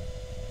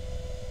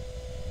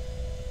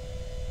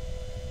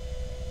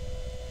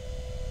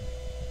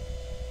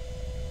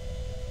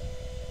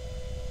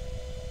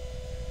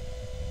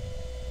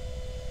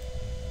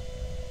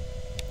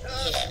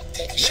 Yeah,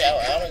 take a shower.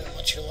 I don't even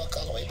want you to walk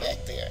all the way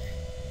back there.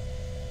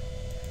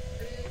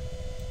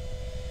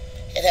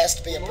 It has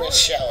to be a breath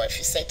shower. If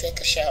you say take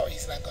a shower,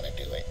 he's not going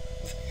to do it.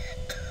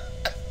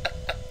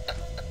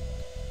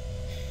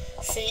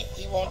 See,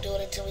 he won't do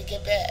it until we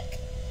get back.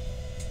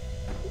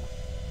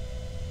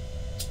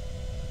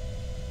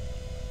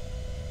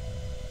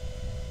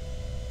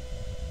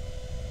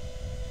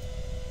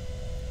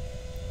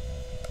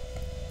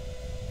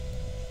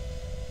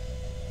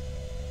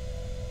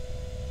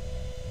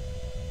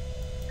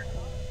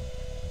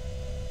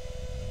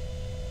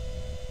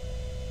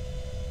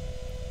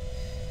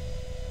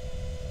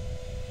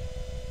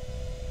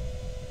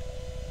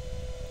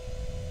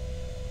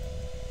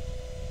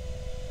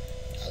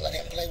 Let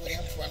him play with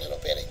him for a little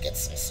bit and get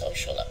some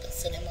social up and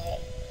send him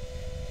home.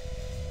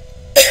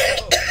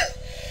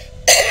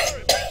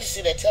 You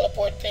see that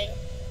teleport thing?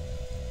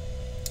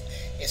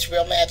 It's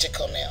real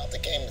magical now. The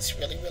game is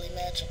really, really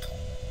magical.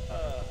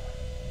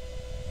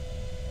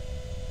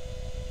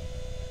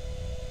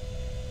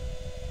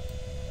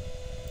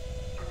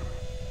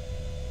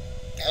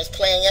 I was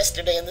playing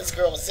yesterday and this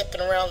girl was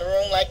zipping around the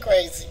room like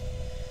crazy.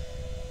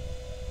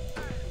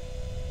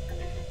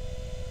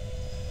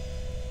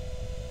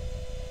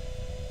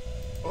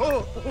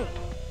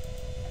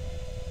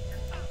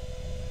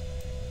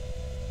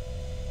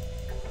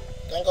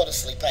 Don't go to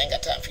sleep. I ain't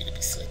got time for you to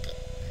be sleeping.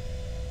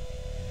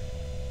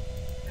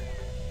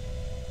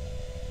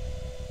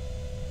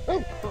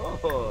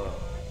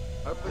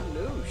 Up a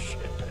new shit.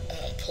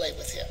 Play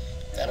with him.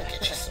 That'll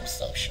get you some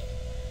social.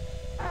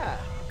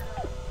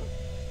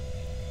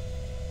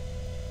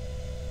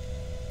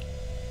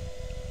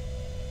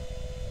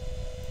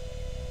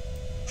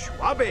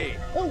 Bobby.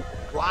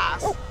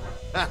 Class.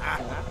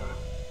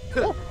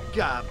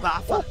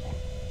 Gabafa.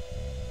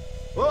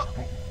 Oh.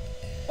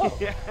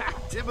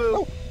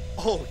 Tibu.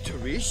 Oh,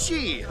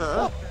 Tarishi,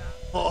 huh?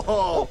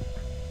 Oh.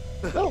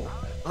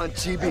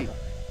 Anchibi.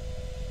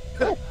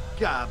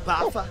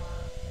 Gabafa.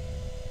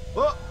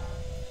 Oh.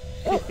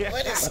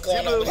 What is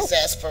going on with his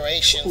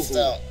aspirations,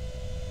 though?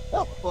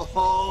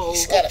 Oh.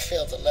 He's got to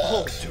feel the love.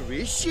 Oh,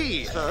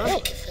 Tarishi, huh?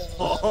 He can feel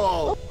the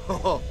love.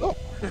 Oh.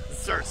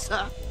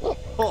 Sursa.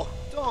 Oh,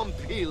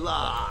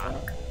 Dompila.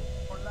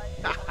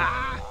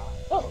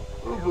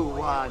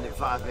 Ubuwa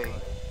Nifave.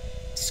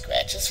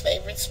 Scratch his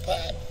favorite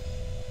spot.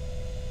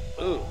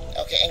 Ooh.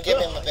 Okay, and give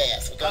him a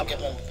bath. We're going to give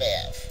him a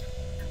bath.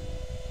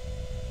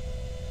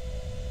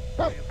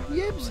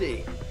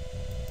 Yibsy.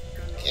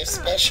 Give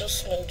special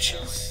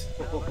smooches.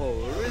 Oh,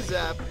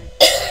 Rizap.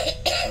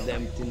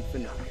 Lempton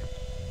Finale.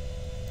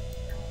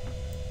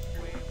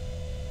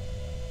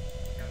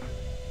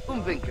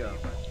 Umvinko.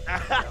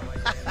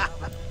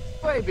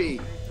 Baby.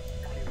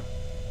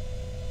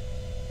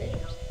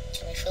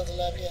 Can we feel the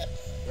love yet?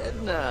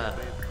 Edna.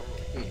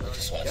 We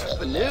just want to feel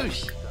the love.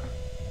 Capanouche.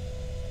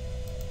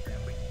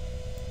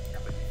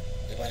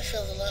 We want to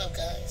feel the love,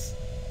 guys.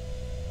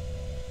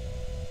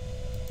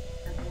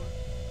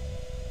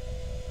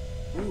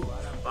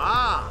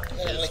 Ah.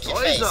 Let him lick your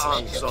face.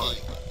 Soy.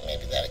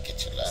 Maybe that'll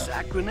get you love.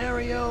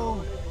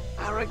 Sacranario.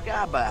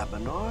 Aragaba,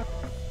 Benor.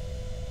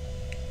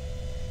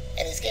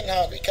 And he's getting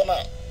hungry. Come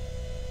on.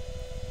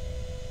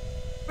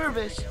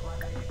 Nervous.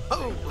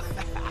 Oh.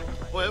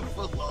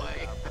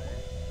 Whiffaloy.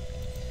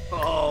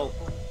 Oh.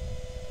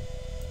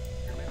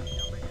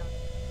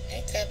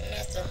 Ain't that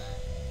nothing?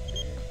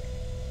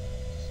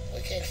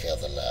 We can't feel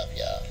the love,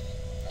 y'all.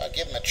 I'll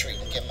give him a treat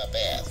and give him a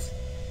bath.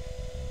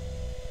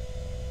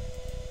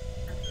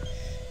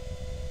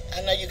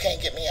 I know you can't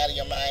get me out of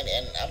your mind,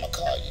 and I'm going to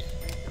call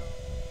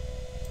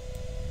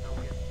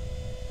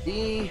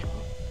you.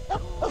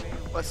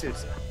 What's it?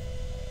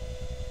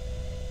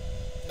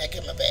 Now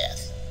give him a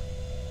bath.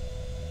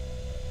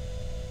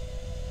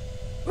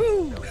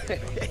 Woo!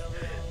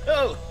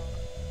 Oh!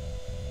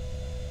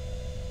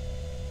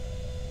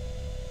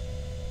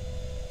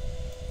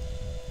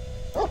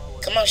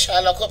 Come on,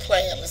 Shiloh, quit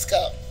playing. Let's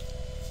go.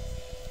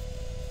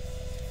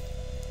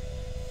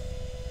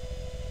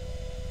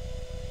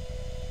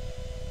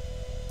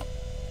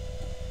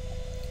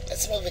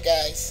 Let's move it,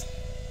 guys.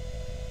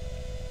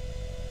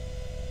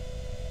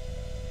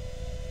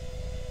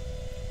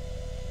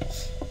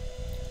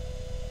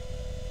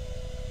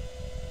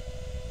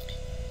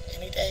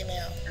 Any day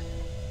now.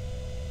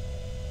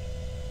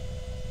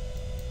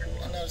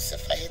 I notice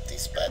if I hit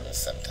these buttons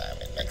sometime,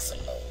 it makes them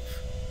move.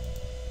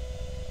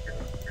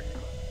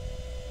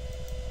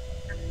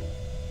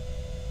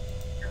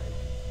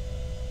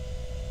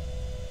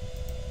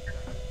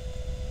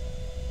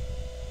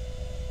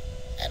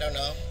 I don't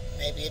know.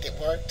 Maybe it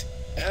worked.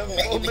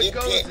 Maybe it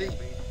didn't.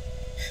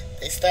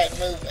 They start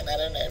moving. I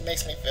don't know. It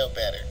makes me feel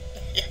better.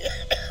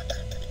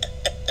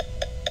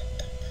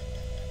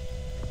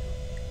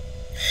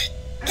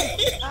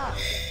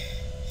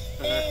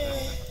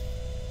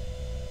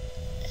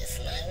 It's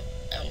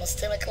almost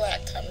 10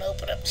 o'clock. Time to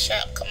open up the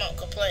shop. Come on,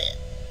 go play it.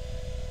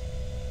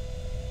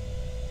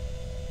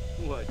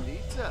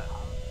 Juanita.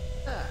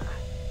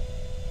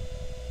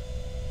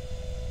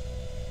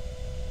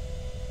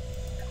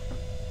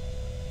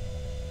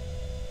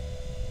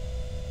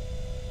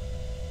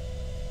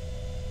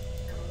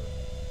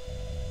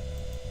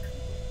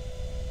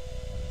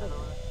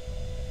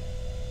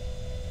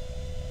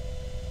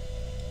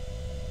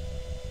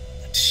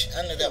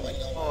 I knew that wasn't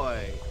going to work.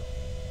 Boy.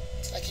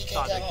 It's like he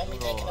can't go home. He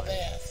taking a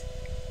bath.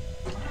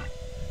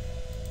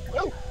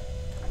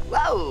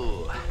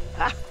 Whoa!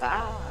 Ha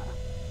ha!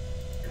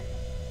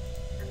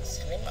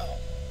 Send him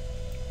home.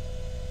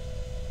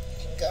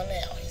 He can go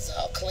now. He's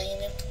all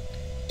clean and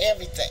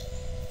everything.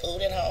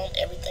 Food at home,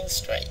 everything's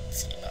straight.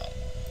 Send him home.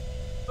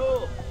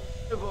 Oh,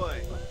 good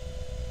boy.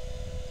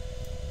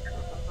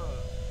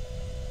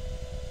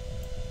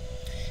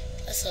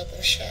 Let's open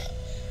the shop.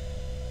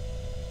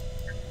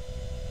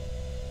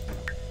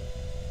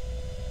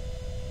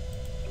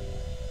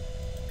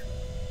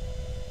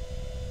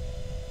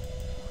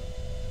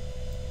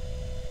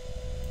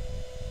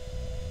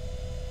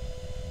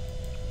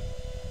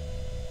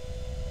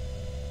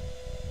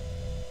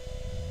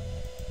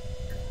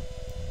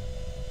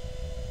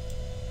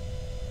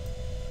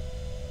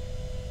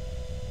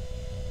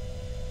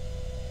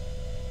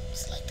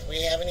 It's like, do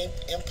we have any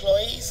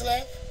employees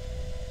left?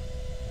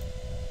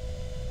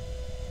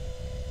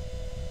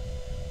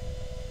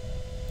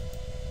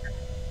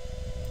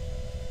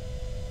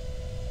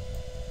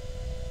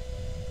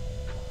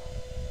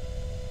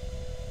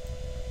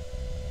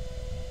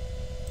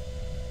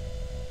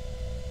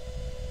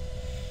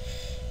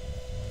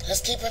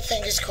 Let's keep our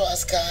fingers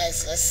crossed,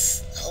 guys.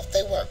 Let's hope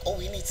they work. Oh,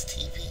 he needs a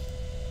TV.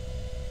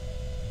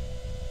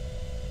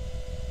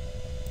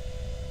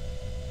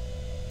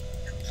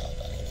 Hold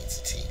on, he needs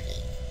a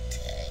TV.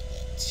 Dang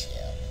it,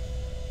 Jim.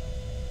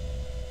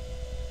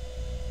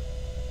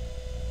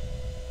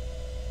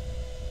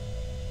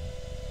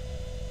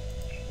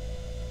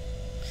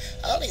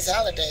 these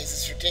holidays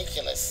is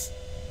ridiculous.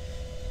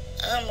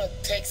 I'm gonna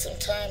take some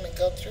time and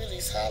go through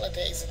these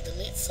holidays and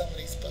delete some of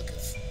these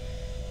bookers.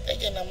 They're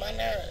getting on my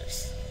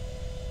nerves.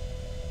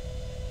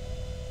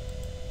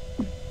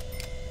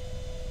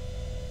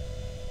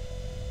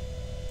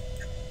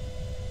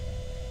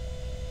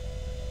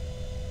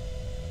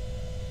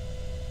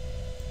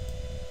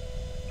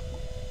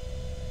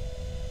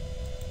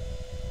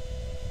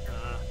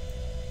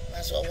 Might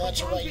as well watch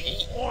it while you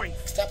eat.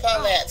 Stop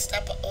all that.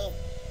 Stop. Oh.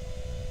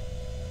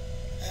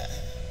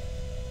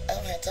 I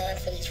don't have time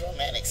for these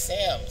romantic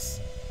sims.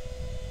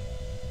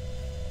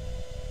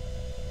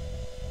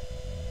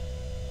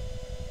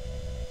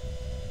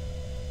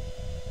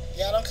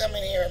 Y'all don't come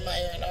in here in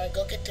my R&R.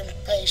 Go get them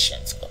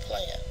patients. Go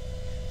playing.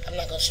 I'm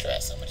not gonna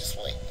stress. I'm gonna just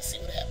wait and see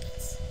what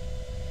happens.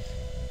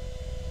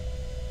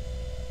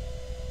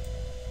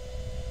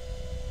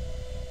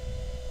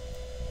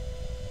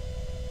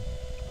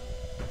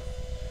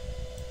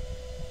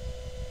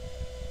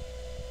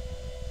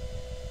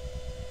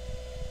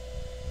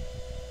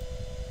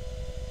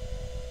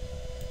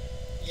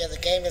 Yeah, the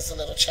game is a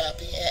little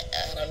choppy.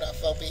 I don't know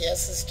if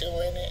OBS is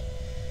doing it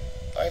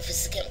or if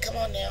it's the game. Come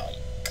on now.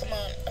 Come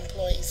on,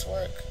 employees,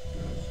 work.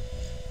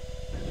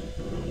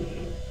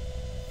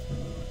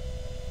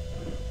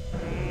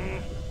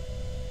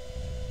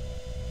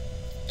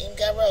 Even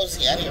got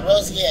Rosie out here.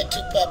 Rosie had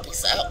 2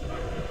 puppies out.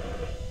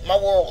 My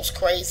world was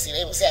crazy.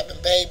 They was having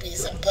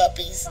babies and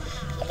puppies.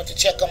 I went to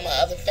check on my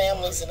other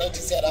families and they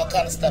just had all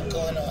kind of stuff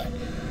going on.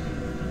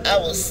 I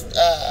was,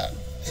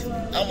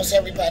 almost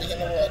everybody in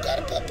the world got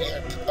a puppy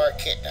or a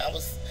kitten. I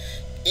was,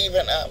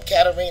 even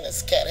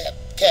Katarina's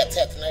cats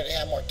had the nerve to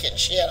have more kittens.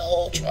 She had a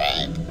whole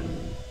tribe.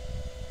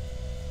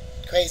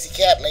 Crazy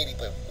cat lady,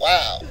 but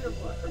wow.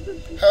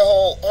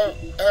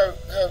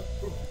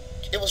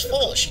 It was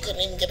full. She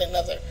couldn't even get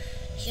another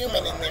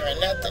human in there or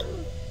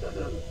nothing.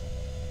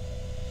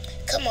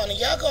 Come on, are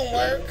y'all gonna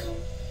work?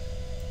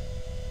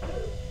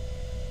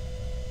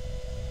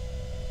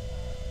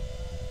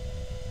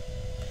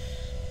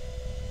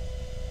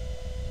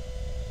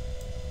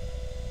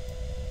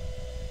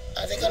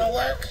 Are they gonna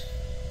work?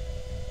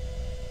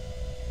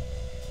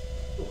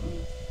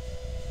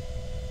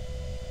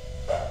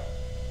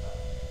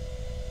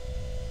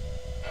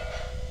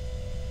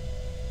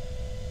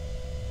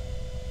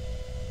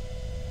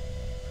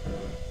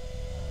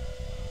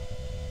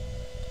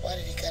 Why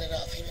did he cut it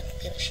off? He didn't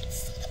finish it.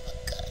 Son of a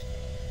gun.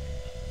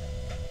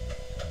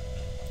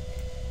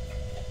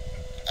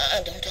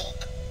 Don't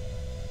talk.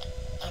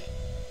 I'm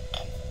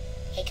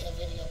making a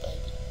video,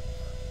 baby.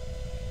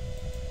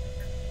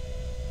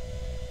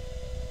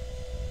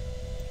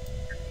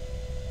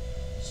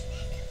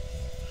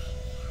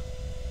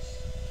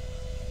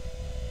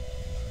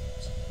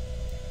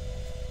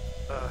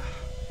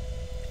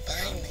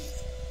 Finally.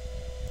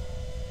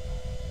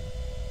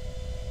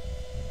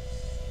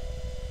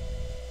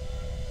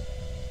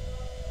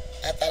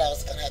 I thought I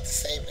was gonna have to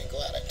save it and go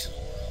out into the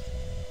world.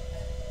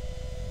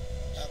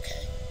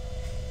 Okay.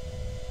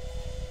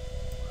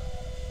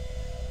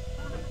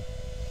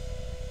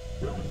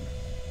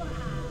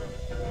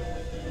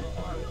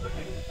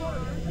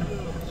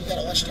 You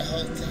gotta watch the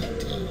whole thing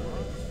too.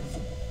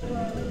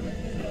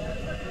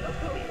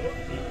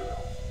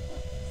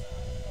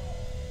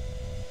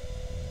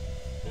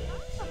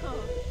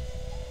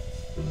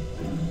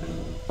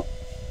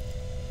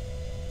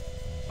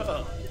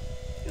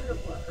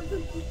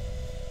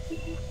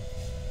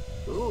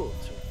 Ooh,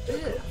 too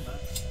big.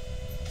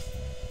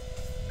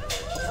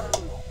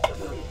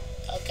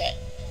 Okay.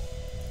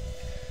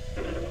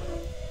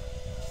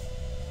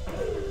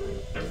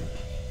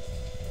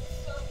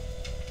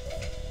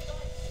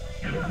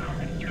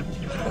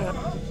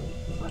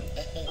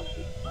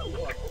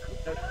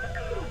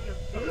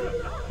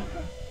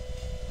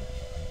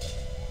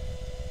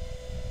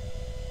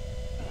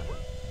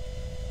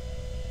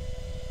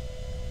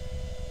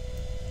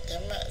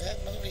 That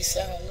movie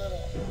sound a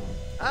little.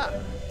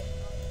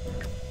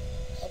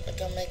 Hope it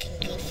don't make him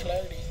get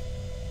flirty.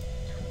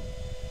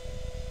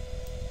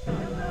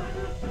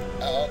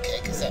 Oh, okay,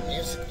 because that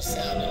music was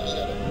sounding a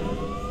little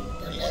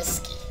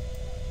burlesque.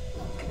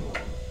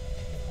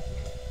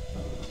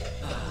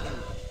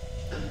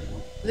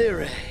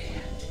 Lyra.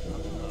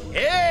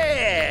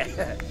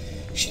 Yeah!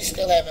 She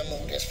still haven't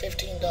moved. There's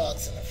 15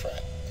 dogs in the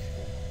front.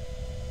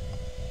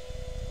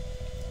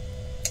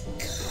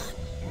 God.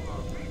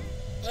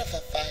 What if I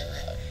fire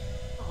her?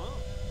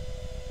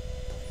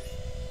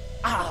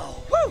 Ow!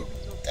 Woo!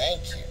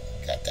 Thank you.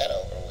 Got that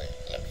over with.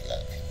 Let me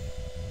look.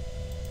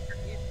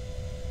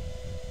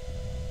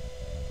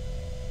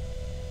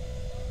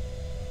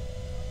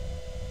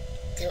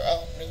 They're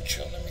all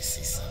neutral. Let me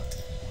see something.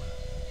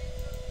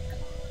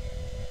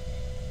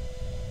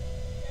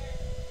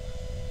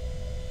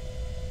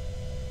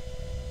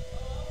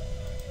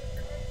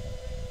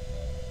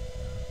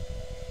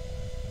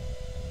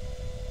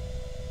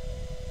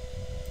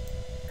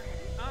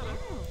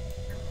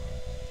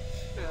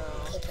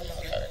 Go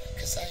promote her,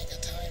 because I ain't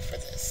got time for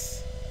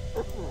this.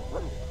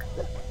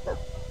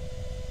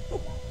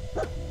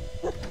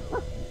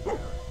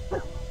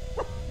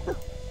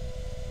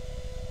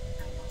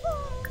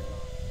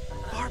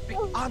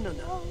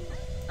 Anana.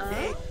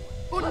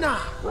 Una.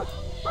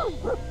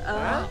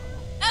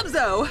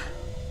 Abzo!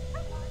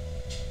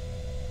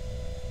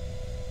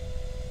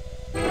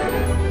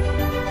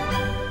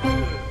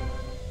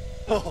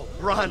 Oh,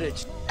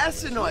 Bronage.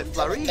 Essenoi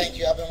Flurry. Thank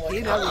you, I've been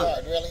working really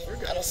hard, really.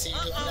 I don't see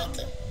you doing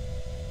nothing.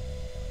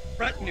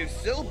 Bretnu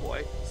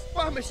Silboy.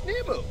 Squamish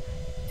Nebu.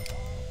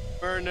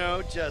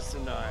 Berno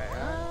Jessenoi,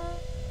 huh?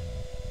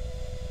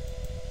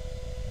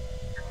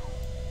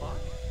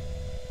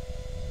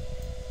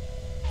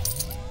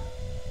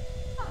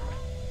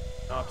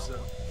 Nopsa.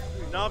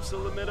 Nopsa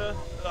Lamita.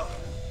 Ugh.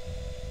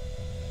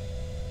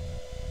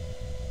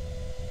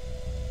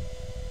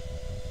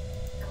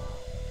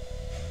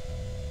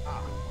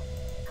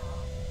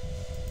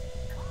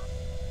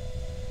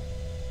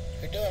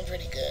 You're doing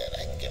pretty good.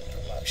 I can give them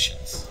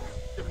promotions.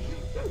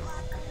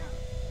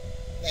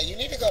 Now you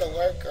need to go to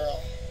work,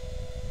 girl.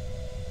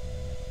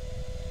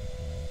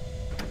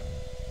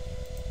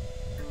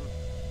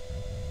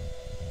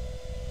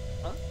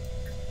 Huh?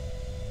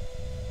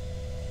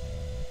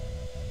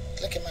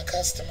 Look at my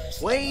customers.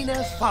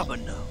 Buena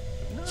Fabano.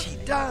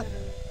 Chita.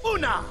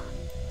 Una.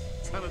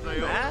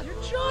 Matt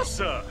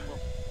Jossa.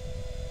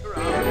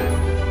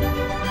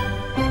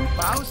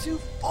 Bausu.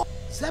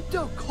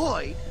 Septo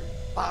Koi.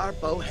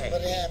 Barbohe.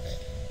 What happened?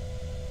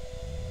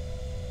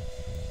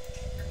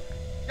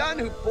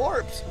 Yanu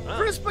Forbes.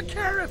 Crispa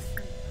Carif.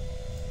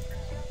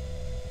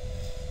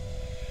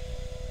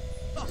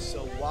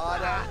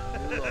 Sawada.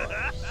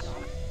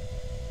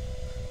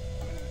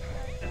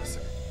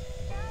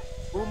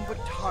 Umba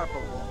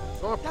Tarbo.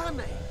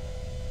 Dame.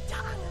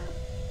 Dana.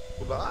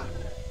 Uba.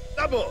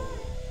 Double.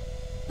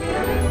 I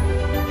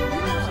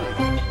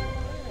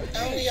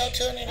only owe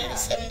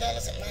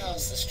 $287 at my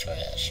house. This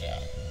trash,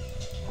 y'all.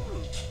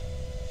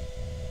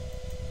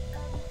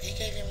 He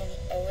gave him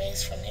a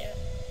raise from there.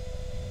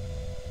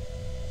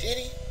 Did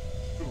he?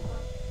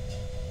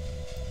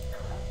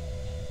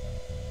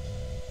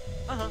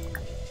 Uh-huh.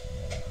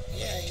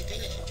 Yeah, he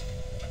did.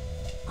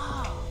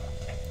 Oh.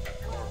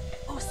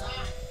 Oh,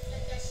 sorry.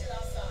 Take that shit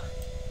outside.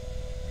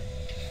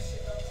 That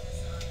shit goes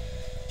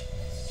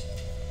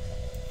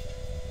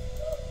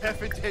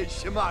Hefite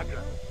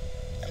Shimagra.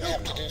 I'm gonna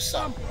have to do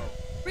something.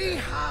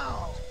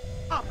 Rehal.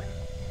 Up.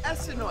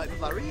 Essenoi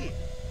Flurry.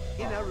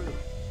 Inaru.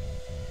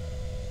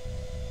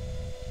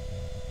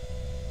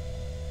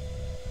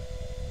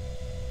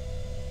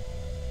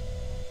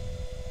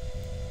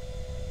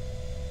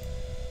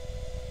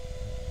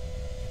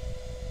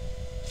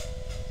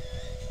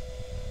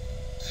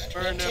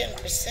 And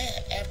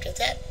 10%. After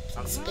that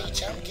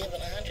speech, I'm giving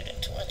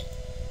 120.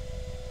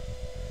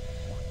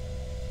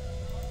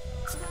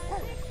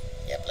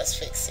 Yep, let's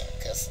fix him,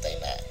 because they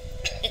not.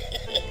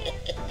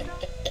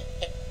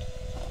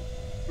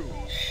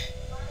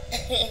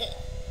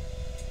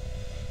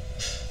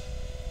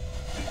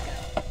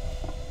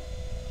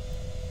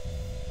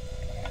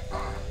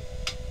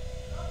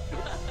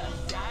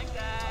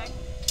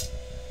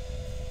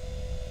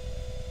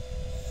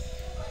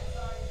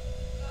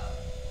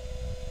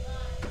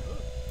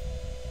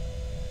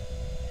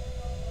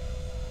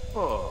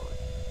 Oh.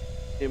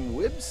 Im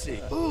Wibsy.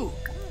 Ooh.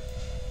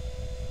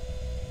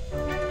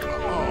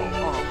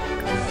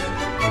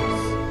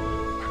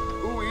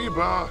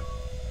 Uiba.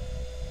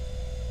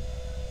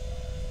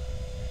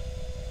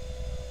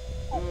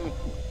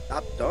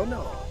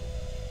 Abdono.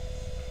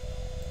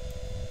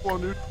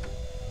 One.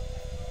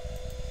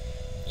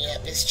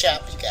 Yep, it's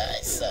choppy,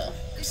 guys, so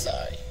I'm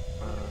sorry.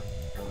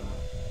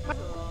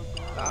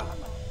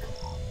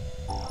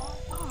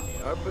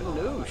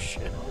 Arbanoosh.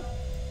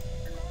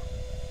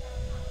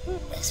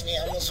 Makes me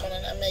almost want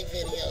to not make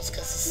videos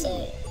because it's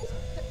so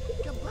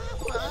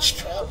much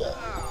trouble.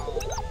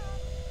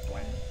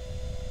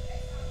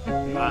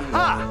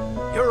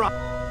 Aha! You're on.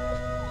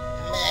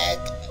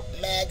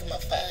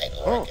 Magnified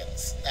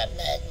organs, not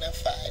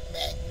magnified,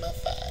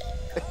 magnified.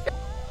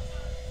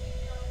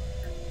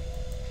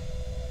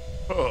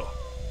 Oh.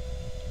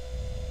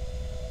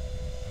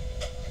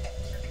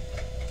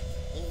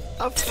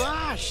 A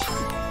flash.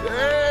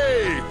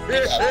 Hey!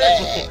 Got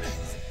lag.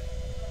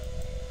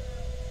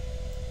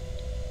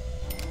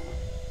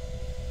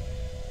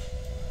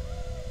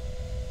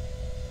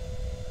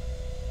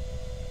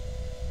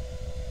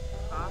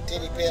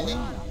 Did he really?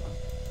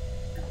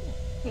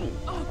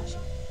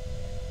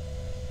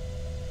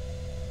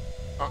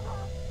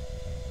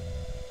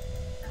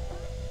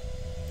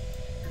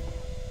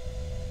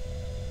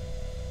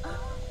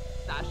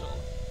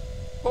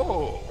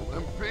 Oh,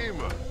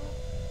 Empima.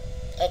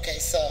 Okay,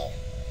 so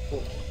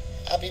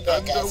I'll be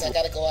back, guys. I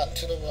gotta go out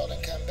into the world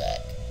and come back.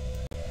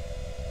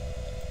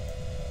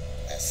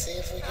 Let's see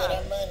if we get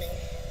our money.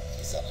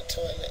 He's on the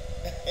toilet.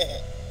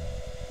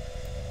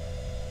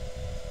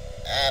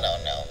 I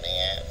don't know,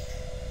 man.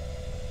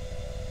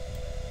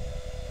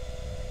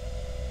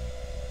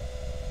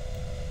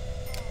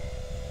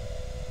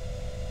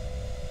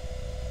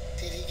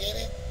 Did he get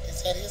it?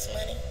 Is that his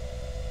money?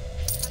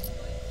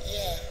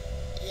 Yeah,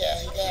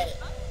 he got it.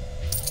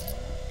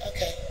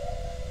 Okay.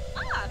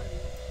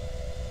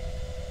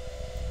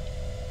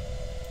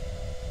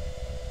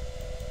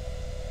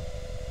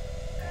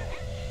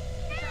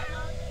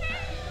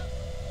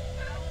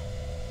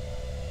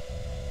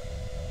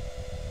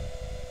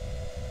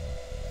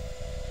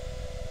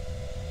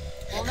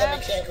 come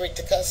he can't greet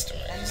the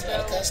customer? He's not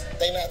a customer.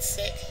 They not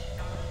sick.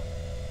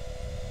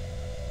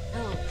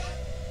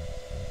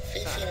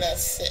 Fifi not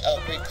sick.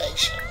 Oh, greet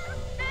patient.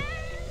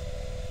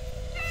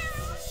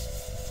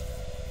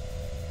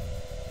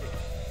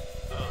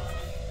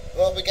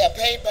 Well, we got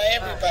paid by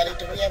everybody.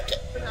 Do we have to?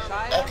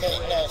 Okay,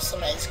 no,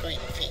 somebody's greeting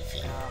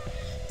Fifi.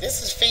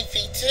 This is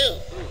Fifi too.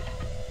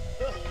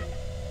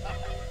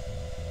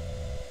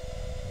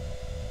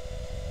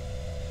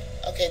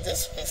 Okay,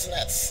 this one's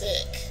not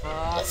sick.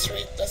 Let's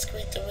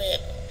greet the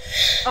red one.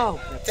 Oh,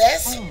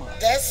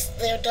 That's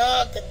their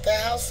dog at the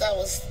house I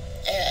was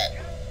at.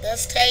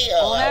 That's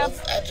Teo.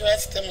 I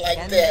dressed him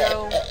like that.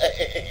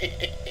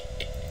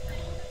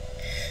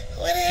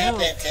 What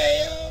happened,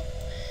 Teo?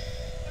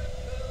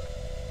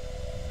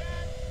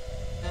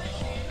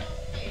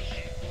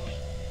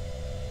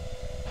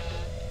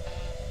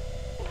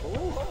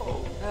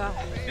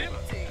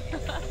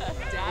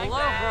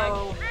 Hello,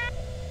 bro.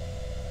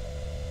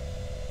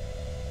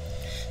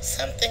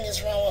 Something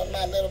is wrong with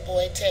my little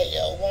boy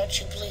Teo. Won't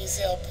you please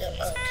help him?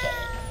 Okay.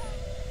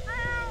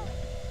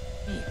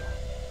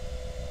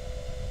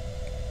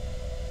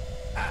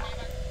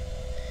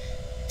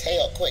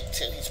 Teo quick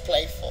too. He's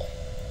playful.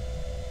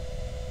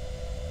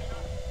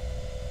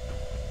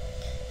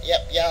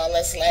 Yep, y'all,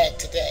 let's lag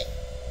today.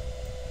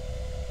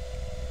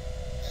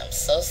 I'm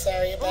so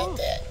sorry about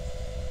that.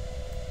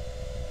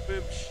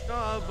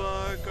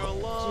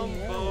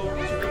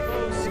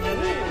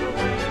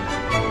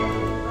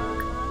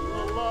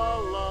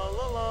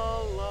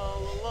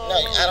 No,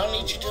 I don't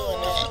need you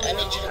doing that. I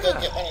need you to go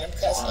get one of them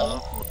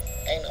custom.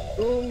 Ain't no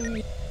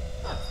more.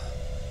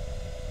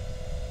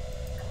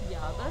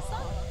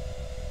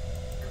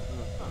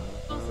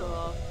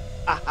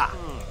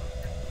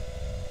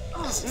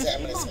 Let's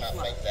examine this mouth.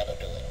 Maybe that'll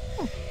do it.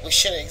 We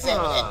should have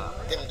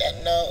examined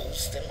that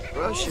nose, them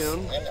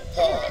and the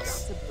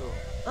paws.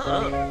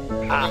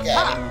 We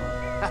got it.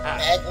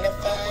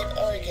 Magnified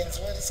organs.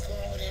 What is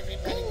going on with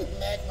everybody with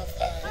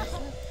magnified?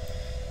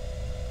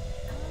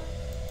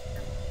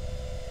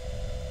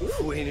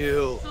 We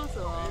knew.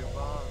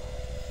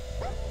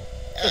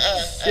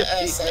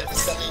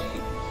 Salute.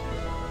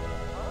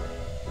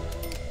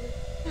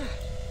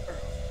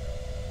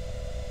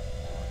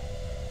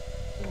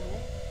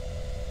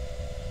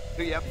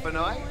 Yep,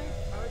 Benoit.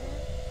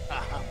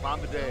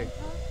 Mama Day.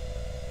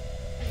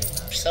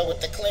 So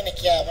with the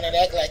clinic, y'all, when it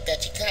act like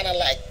that, you kind of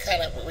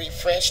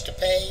refresh the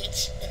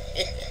page.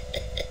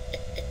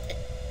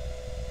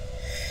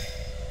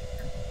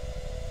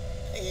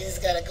 You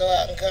just gotta go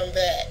out and come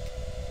back.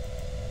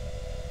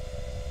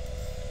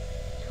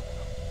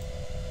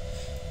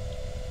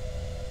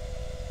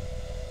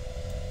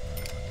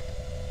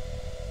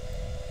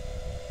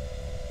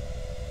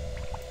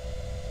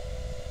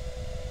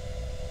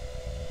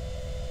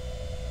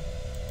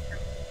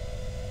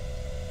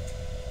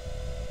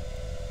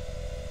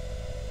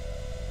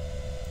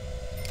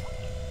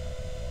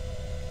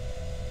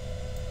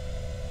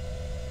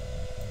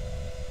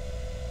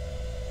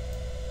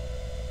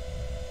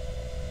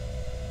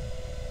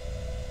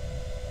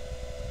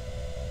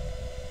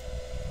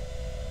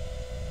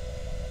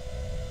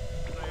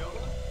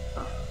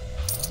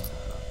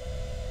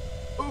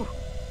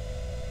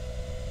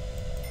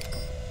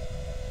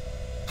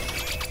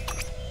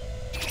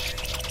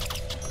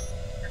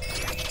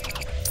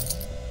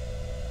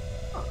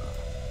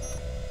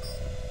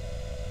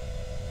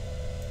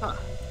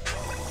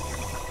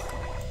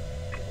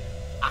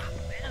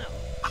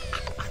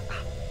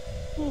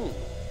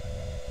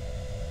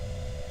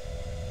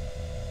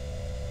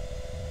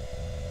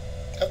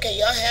 Okay,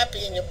 y'all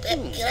happy in your pet?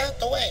 Get out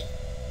the way.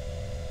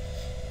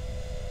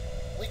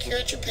 We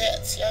cured your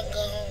pets. Y'all can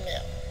go home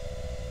now.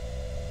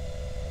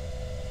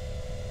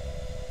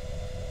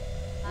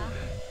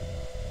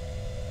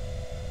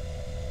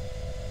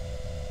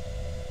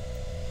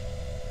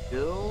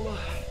 Bill.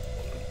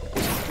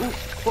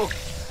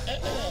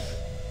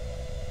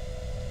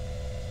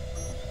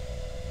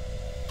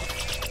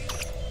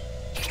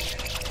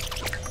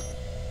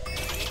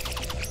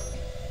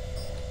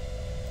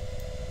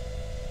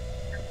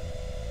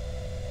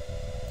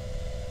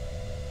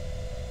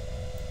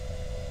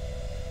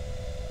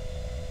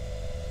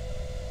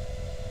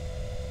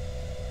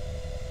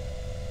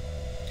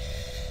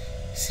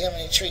 See how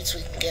many treats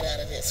we can get out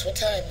of this. What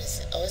time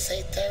is it? Oh, it's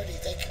 8:30.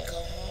 They can go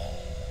home.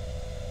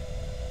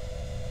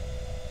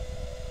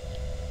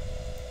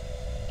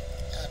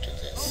 I'll do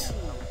this.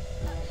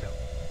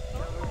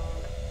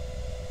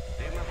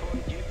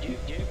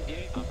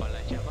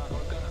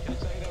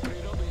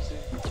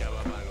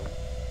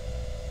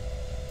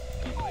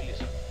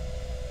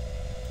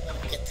 Let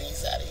me get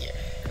these out of here.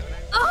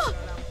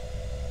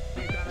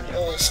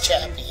 Oh, it's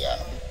choppy,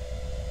 y'all.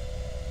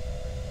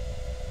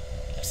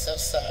 I'm so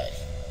sorry.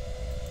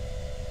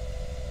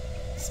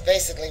 It's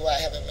basically why I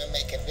haven't been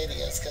making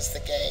videos, because the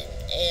game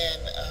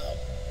and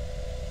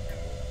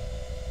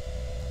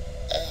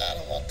I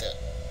don't want the.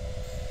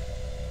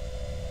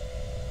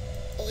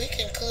 Oh, he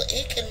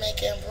can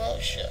make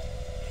ambrosia.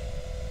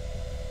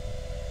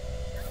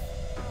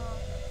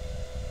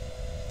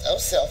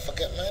 Those sell for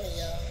good money,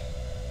 y'all.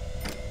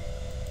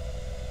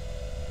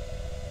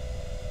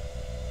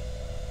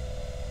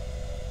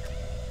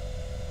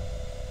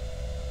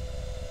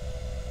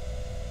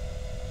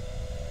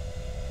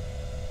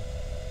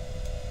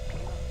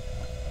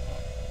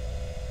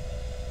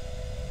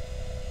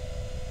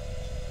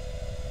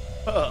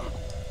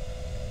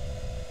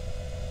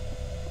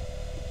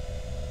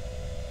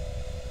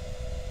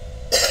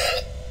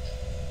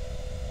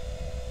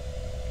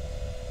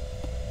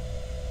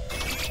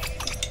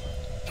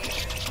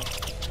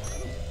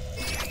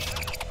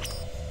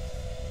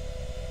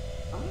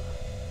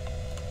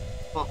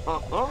 I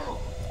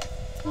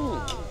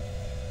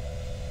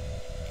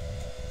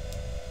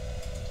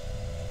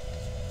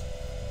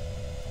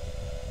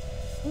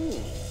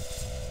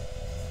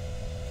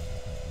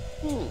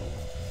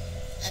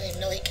didn't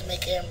know he could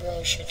make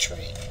ambrosia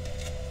tree.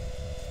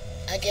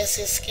 I guess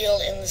his skill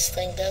in this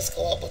thing does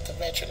go up with the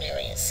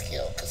veterinarian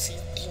skill because he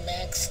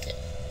maxed it.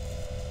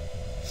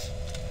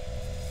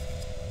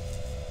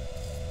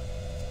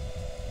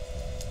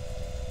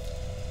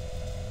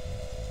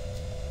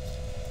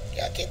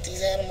 Y'all get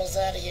these animals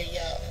out of here,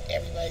 y'all.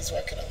 Everybody's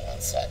working on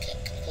one, so I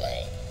can't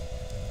complain.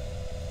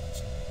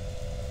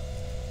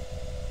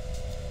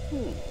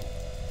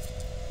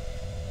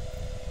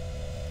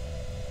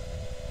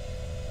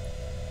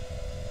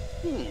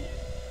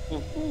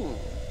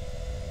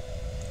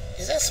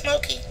 Is that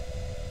Smokey?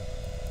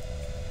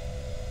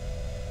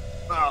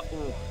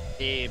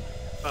 Abe.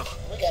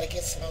 We gotta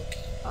get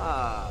Smokey.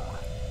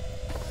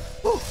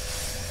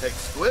 Take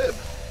squib.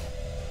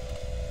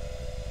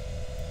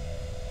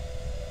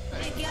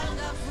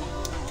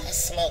 That's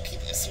Smokey.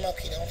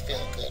 Smokey don't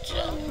feel good,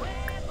 y'all.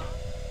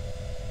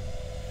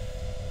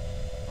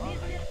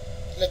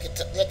 Look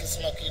at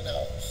Smokey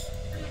nose.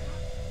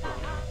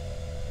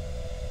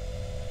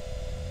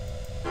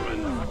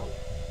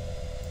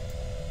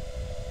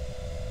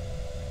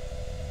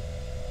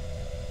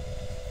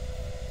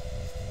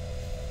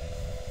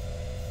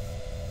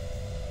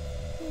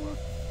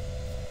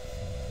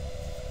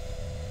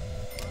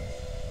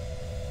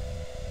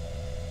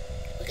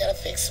 We gotta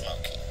fix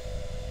Smokey.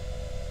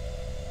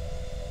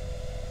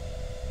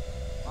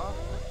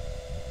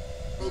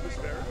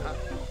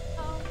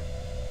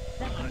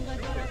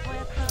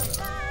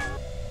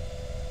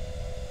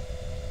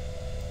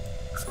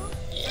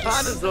 Yes.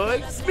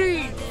 Dinosaur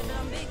speed.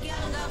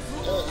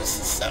 Oh, this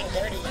is something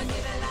dirty. No,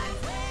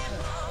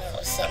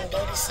 it's something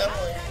dirty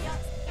somewhere.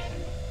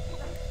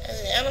 Is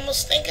the animal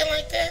stinking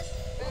like that?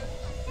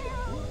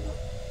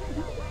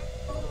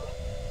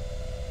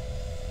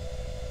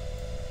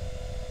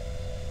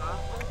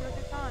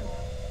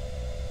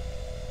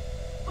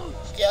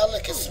 Y'all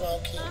look at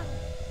Smokey.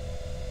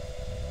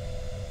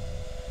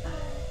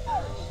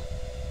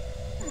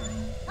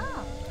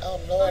 Oh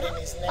Lord, and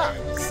he's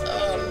nervous.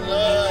 Oh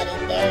Lord,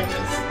 he's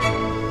nervous.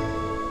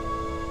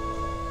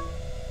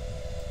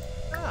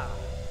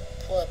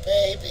 Poor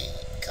baby.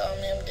 Calm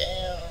him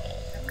down.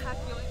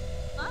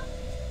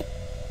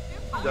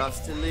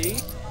 Dustin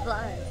Lee.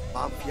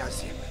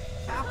 Ampiasim.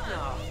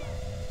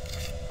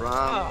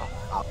 Ram.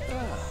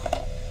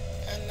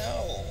 I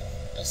know.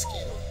 Let's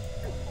get him.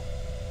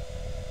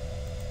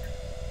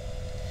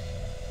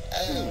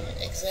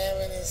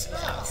 Examine his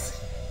mouth.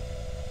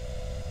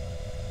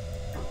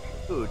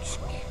 Uch.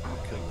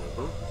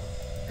 Kanu.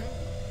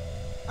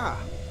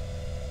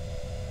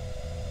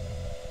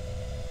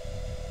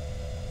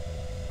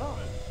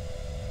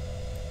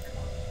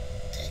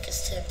 Take his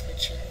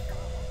temperature.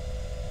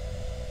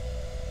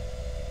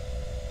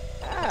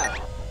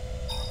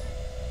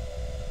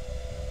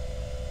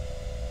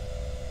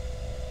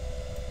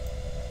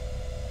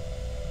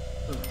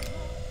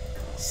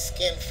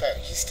 Skin fur.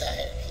 He's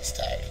tired. He's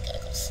tired. He gotta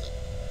go to sleep.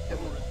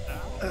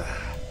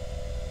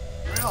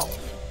 Ralph.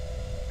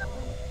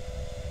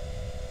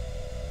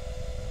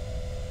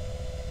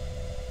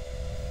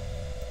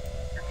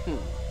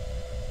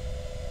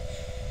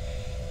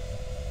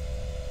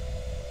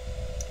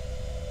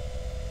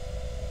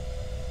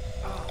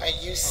 Are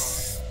you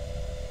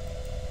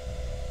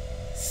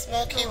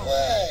Smokey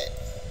what?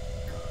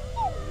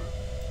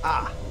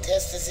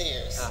 Test his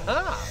ears.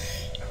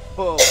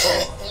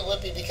 It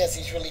would be because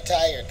he's really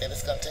tired that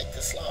it's gonna take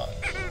this long.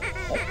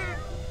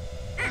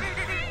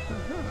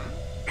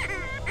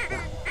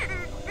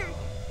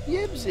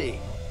 Yibsy.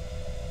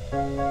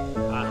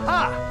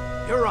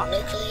 Aha! You're on.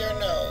 Nuclear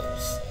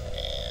nose.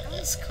 Man,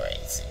 that's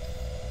crazy.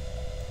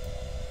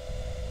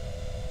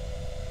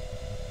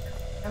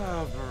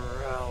 Oh,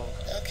 bro.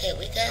 Okay,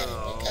 we got it.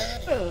 We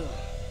got it.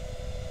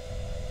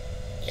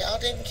 Y'all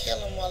didn't kill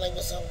him while he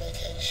was on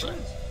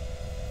vacation.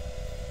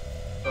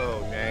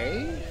 Oh,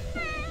 nay?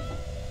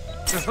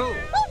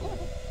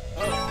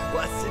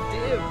 What's the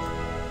div?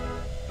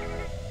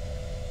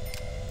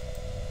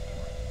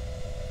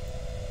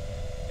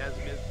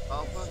 Yasmin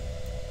Alpha?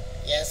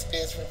 Yes,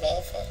 Biz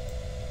Revolver.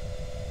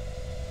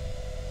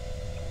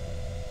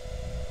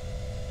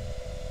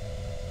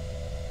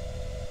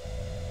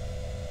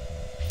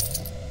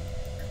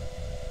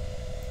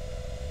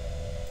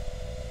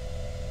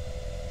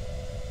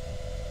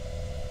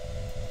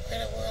 Where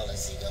the world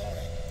is he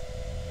going?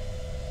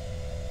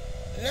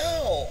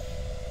 No.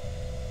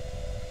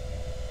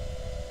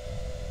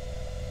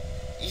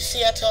 You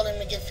see, I told him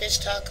to get fish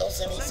tacos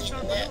and he's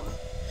eating that.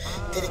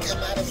 Did it come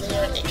out of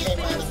there? It came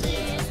out of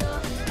there.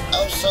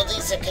 Oh, so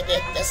these are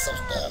connected. That's so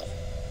dumb.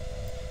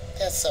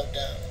 That's so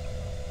dumb.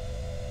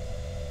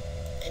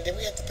 And did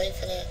we have to pay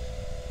for that?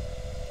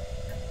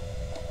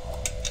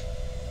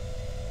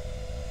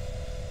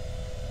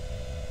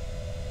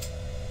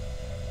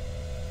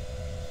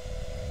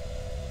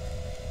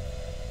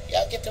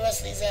 Y'all get the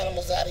rest of these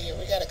animals out of here.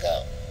 We gotta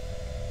go.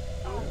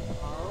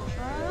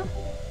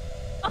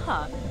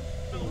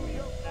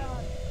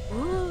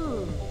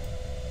 Ooh.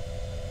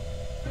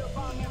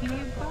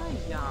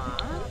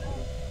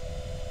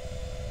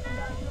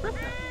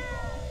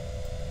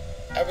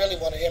 I really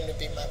wanted him to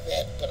be my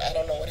vet, but I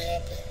don't know what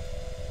happened.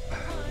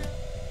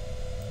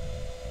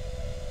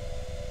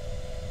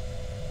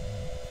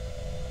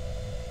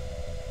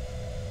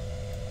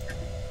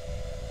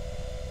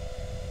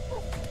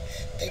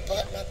 They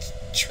bought my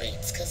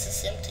treats because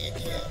it's empty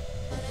again.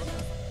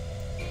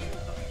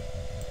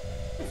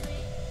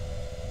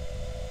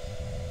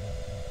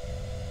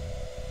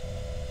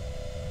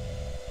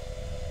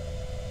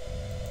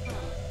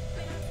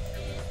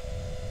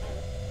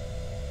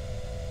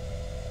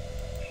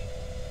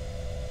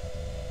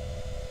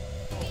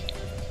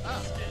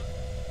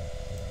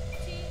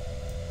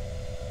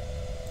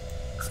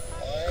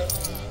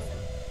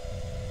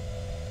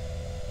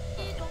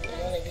 We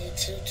only need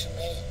 2 to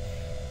make.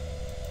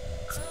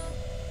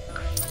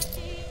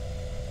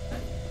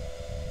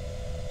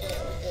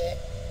 Yeah, we good.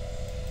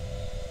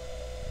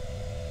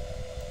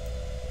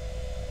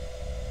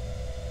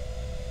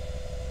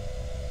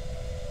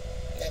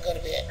 Now go to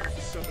bed.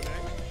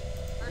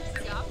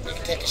 You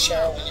can take a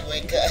shower when you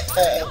wake up.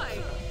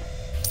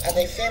 Are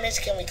they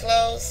finished? Can we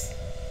close?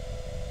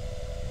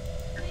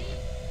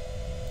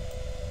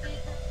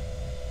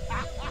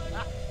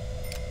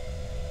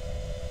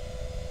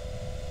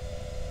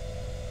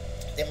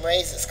 Them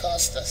raises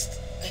cost us.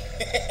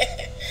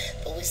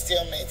 But we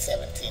still made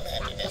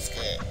 $1,700. That's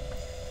good.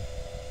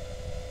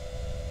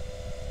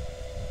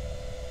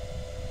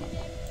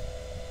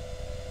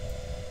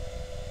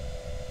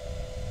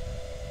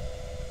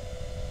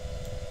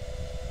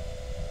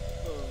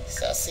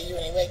 So I'll see you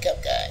when you wake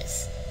up,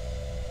 guys.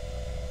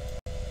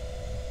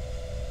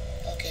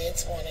 Okay,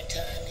 it's morning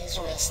time. He's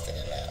rested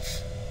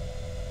enough.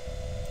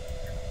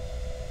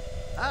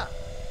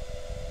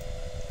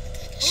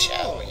 Take a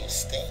shower, you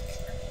stink.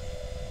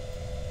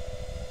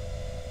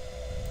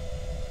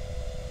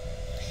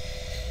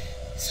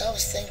 So I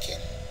was thinking,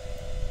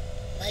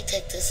 might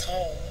take this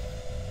home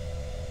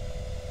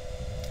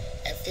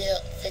and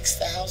fix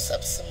the house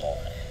up some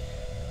more.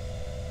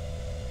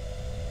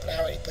 But I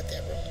already put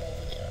that room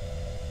over there.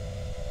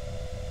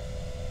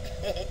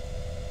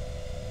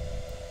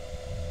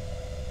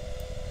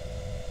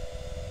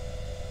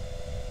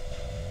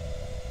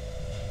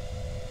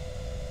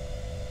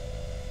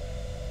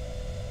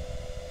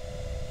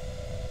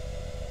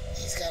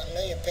 He's got a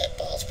million pet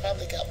balls.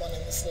 Probably got one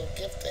in this little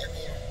gift thing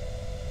here.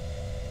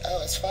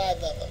 Oh, it's 5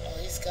 of them. Oh,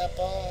 he's got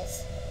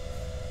balls.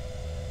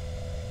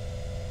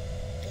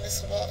 And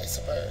this ball, it's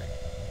a bird.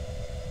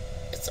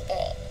 It's a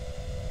ball.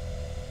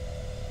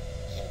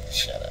 You need to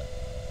shut up.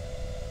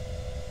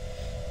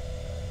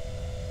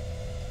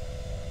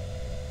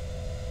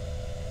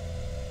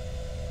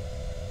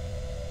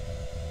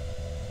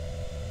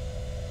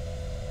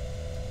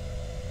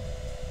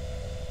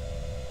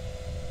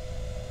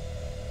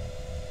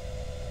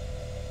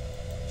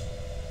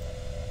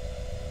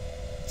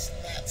 It's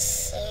not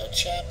so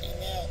choppy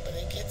now, but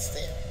it gets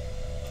there.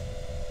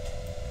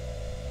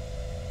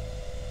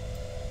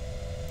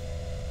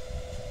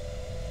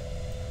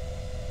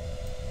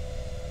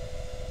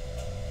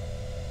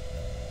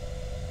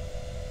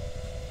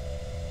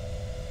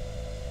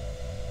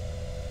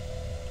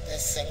 That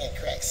singing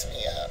cracks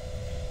me up.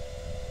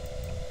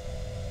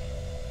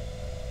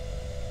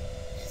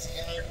 Is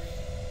he hungry?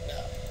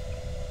 No.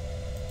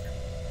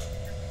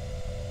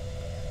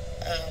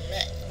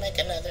 Make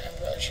another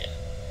ambrosia.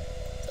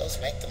 Those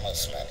make the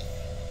most money.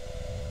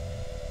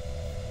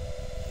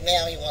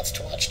 Now he wants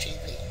to watch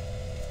TV.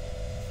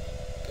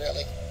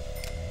 Really?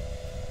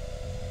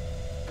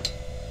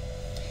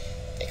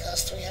 They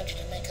cost $300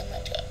 to make. I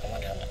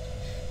wonder how much.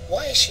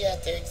 Why is she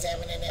out there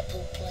examining that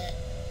poop plant?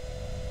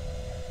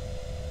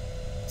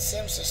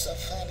 Sims are so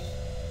funny.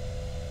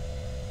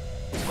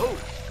 Yeah.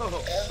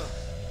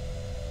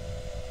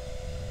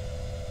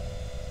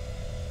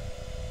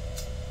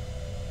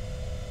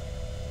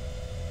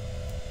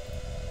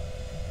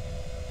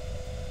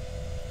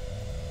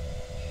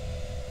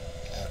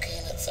 Okay,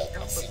 let's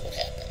open and see what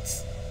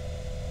happens.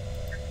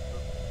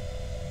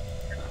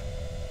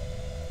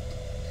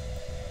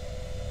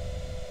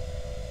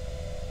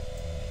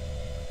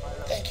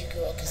 Thank you,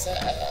 girl, because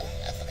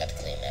I forgot to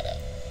clean that up.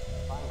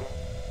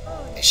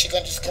 Is she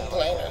going to just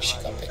complain or is she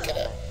going to pick it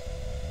up?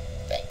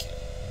 Thank you.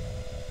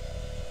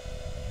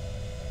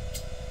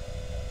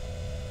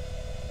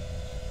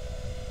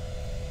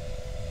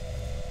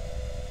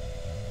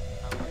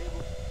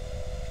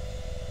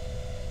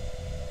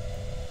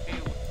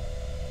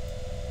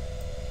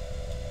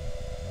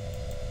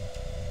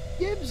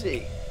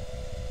 Gibbsy.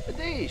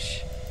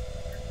 Adish.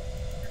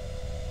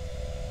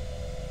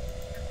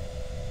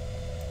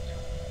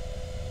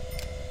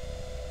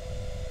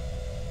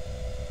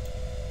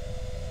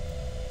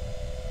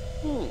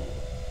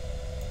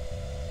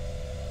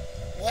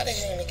 Why they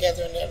hang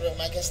together in that room?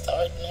 I guess the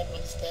art in that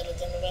room is better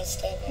than the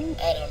rest of them.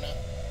 I don't know.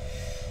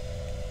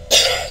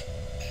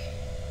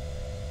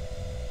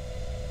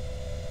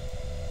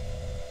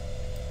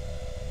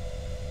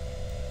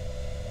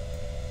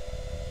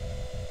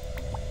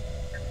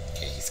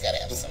 Okay, he's got to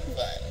have some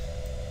fun.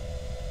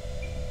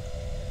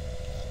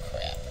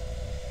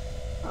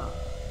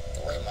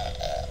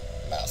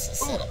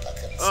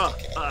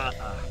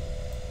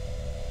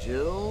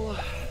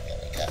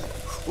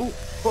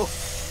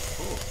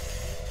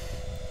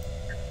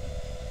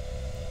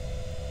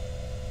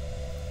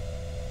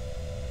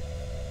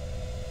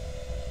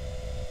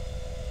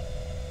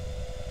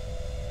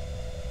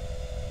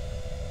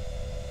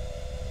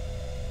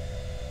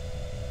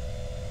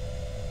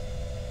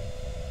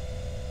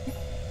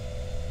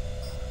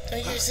 No,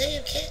 you're saying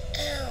you can't.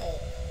 Ow.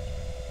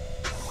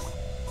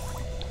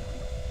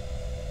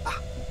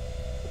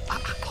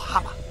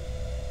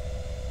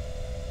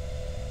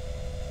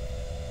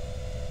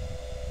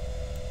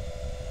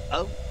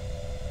 Oh.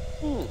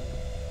 Hmm.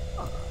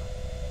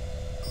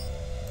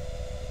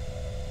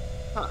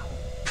 Huh.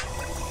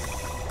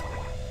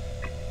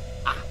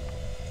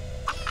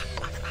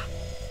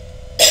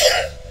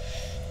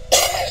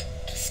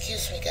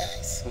 Excuse me,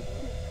 guys.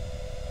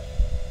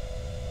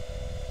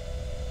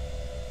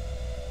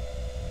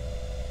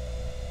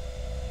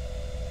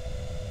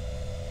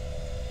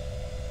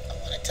 I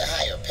wanted to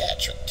hire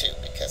Patrick too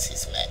because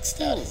he's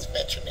maxed out his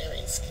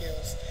veterinarian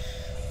skills,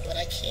 but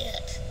I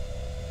can't.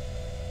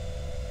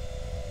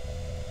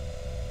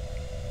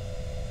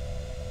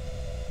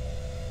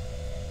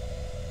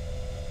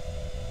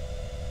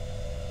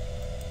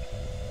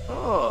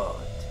 Oh,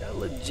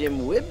 tell it Jim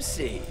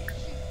Whipsy.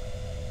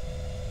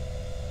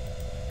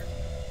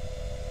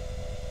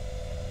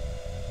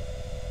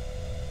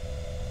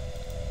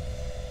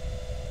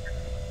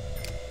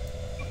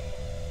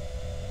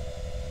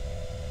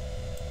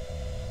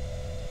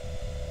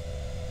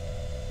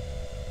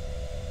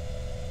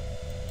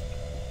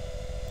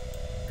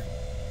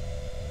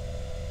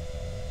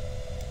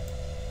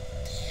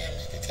 Damn,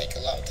 it take a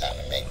long time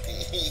to make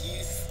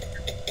these.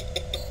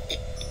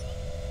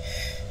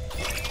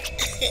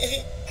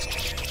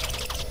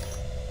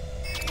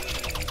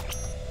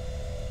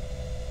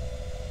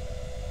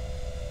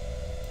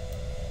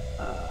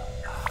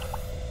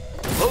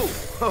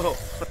 Oh.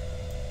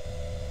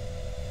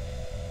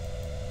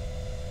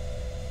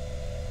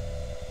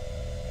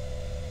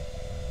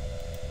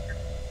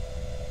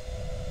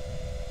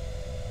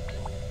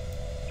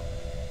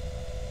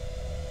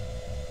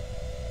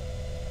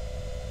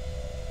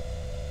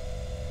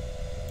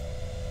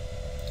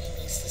 He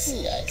needs the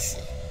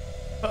CIC.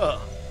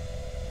 Oh.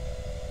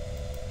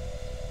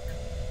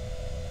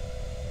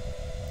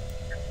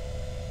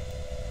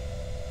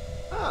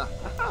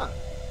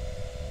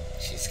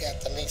 She's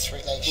got the least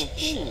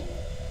relationship.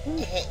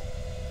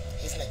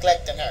 He's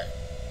neglecting her.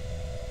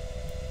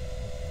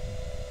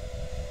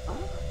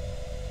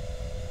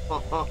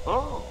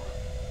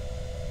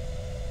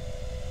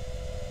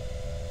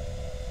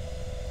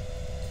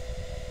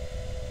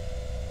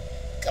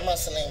 Come on,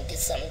 Celine, get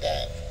something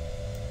done.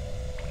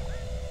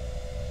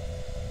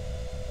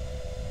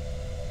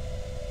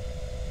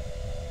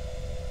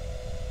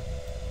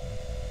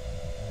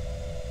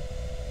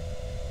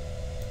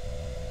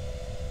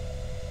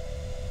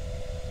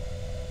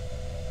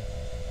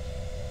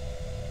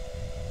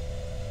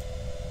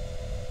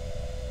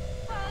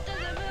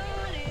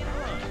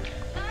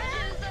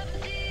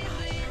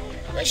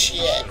 Where's she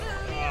at?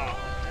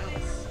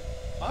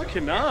 I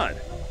cannot.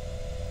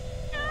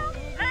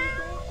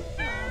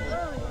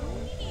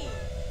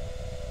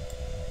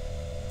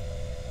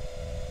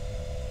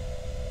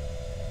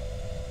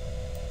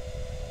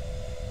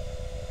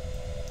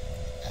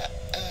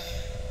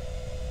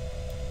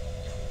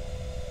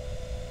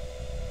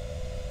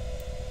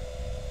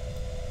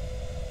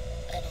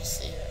 I don't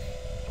see her.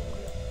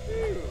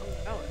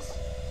 Alice.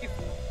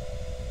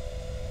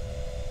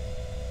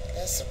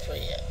 That's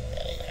Supriya.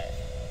 That ain't her.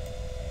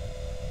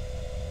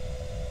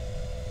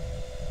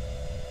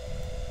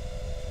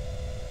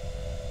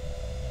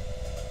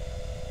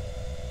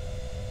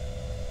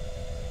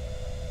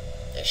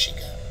 There she go.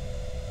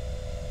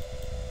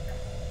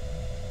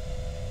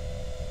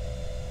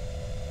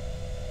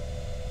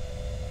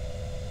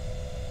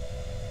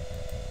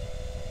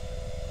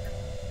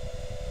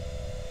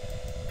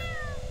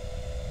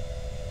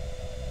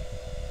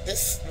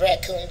 This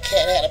raccoon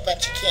cat had a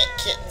bunch of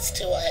kittens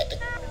too. I had to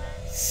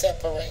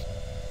separate.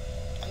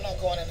 I'm not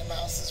going in the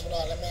houses with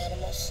all them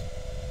animals.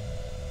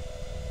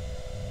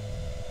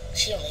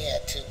 She only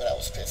had two, but I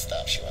was pissed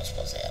off. She wasn't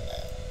supposed to have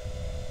none.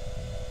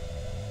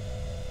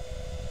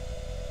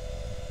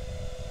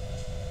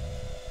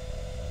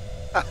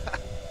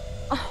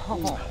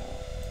 Oh.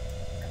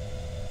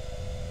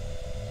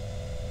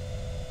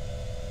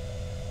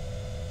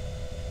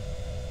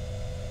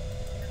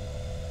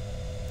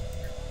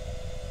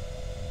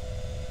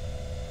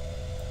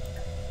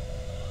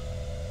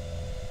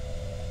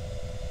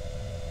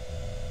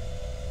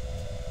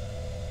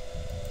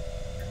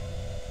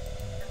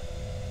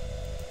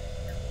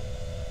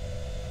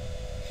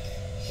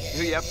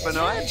 Who you up for His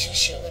tonight?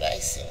 relationship with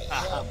Icy need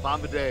help.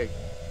 Bombadil.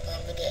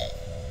 Bombadil.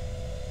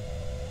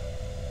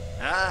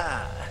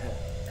 Ah.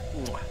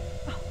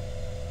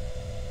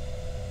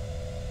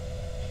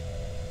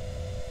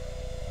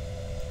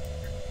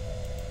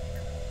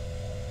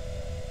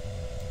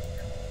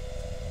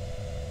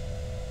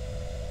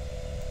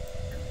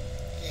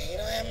 Yeah, you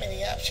don't have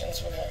many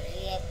options with her.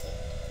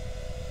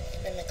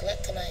 You've been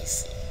neglecting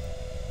Icy.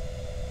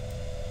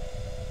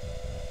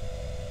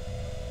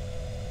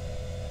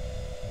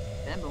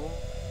 Bimbo.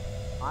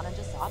 Ana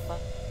just apa.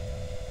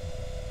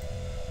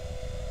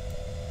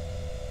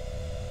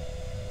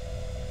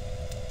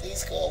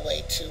 These go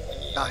away too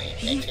when you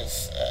make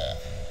his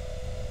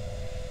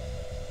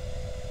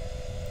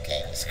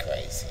game is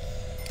crazy.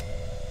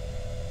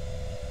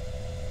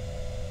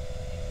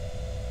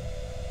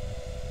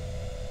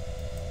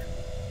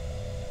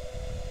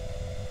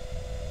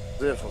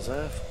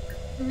 Ziffle.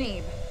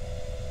 Neeb.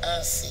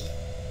 See.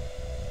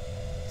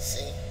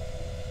 See?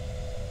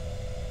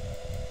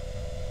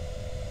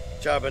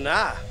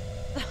 Charbonah.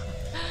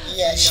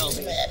 Yeah, she's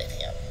mad at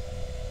him.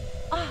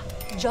 Ah,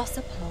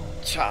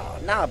 Jossapone. Cha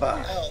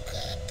Naba. Oh,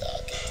 God,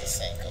 dog,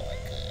 this ain't going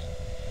good.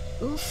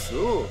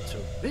 Usul to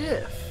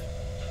Biff.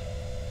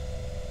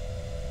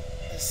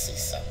 Let's see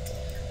something.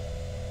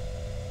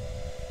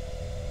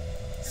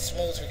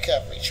 Smooth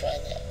recovery, try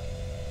that.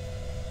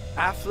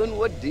 Aflin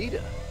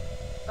Wadida.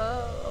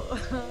 Oh.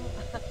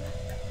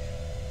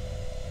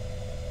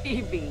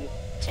 Phoebe.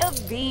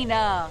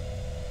 Tavina.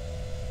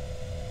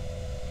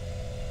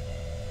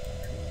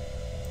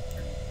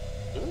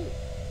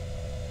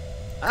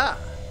 Ah.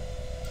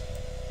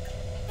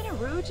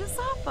 Inaru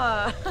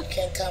Jasapa. You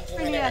can't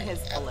compliment Bring her out his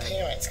bullet.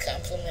 appearance,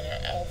 compliment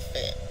her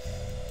outfit.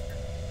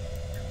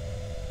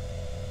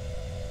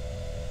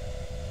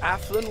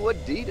 Aflin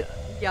Wadida.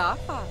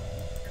 Yafa.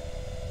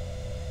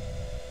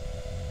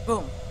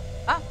 Boom.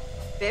 Ah,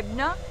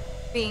 Bibna.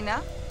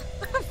 Bina.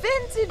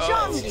 Vintage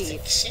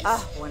Jongi. She's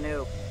Ah,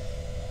 Wanu.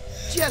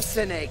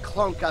 Jessene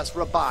Klonkas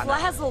Rabana.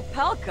 Flazzle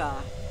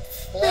Pelka.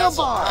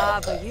 Bilbar. Ah,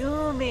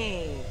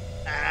 Bayumi.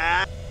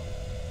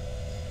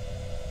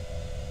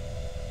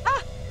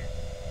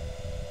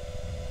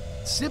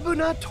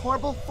 Sibuna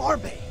Torble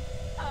Forbe.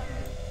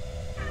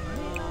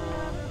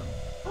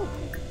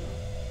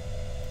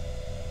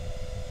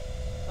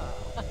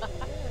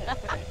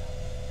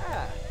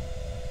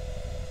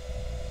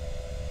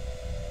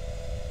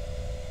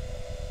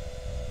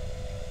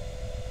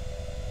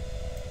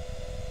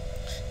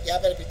 Y'all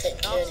better be taking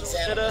care of these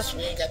animals.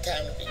 We ain't got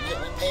time to be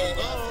paying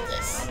y'all for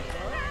this.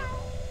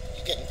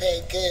 You're getting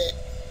paid good.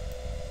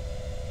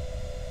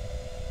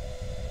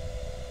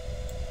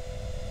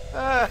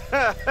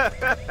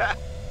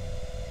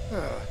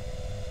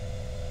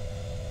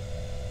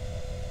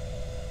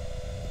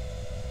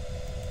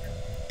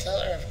 Tell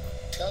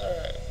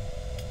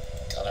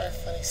her a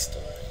funny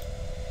story.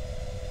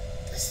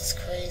 This is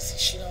crazy.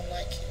 She don't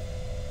like you.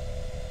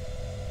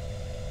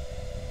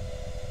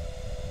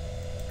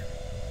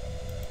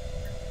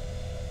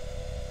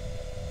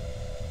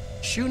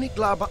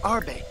 Shuniglaba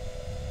Arbe.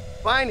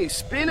 Finey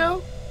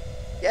Spino.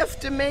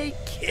 Yeftame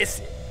Kiss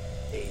it.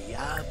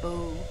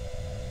 Eyabo.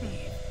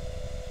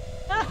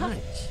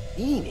 Punch.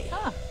 Ine.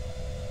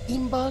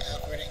 Imbot.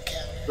 Awkward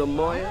encounter. The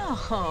Moya.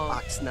 Oh,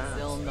 Oxnaz.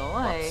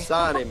 Illinois.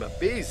 Sane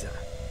Mabiza.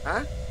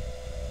 Huh?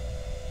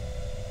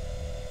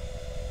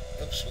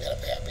 Oops, we gotta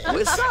pay our bill.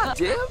 What's up,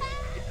 Dim?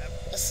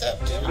 What's up,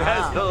 dude?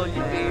 That's all you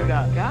need.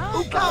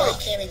 Oh, he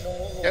can't even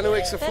move. Can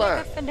we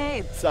flan?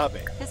 Fanabe.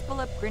 Sabe.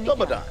 Hispalip Grinny.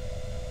 Dobadan.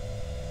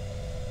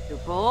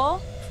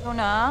 Dubol.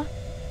 Funa.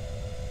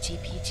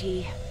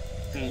 GPT.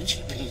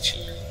 Peachy,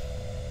 peachy.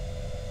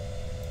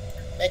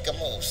 Make a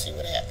move, see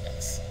what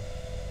happens.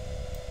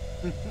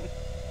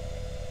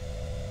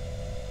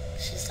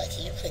 She's like,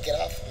 you better get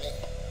off of me.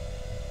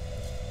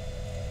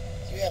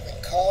 You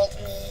haven't called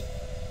me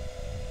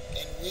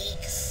in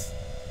weeks.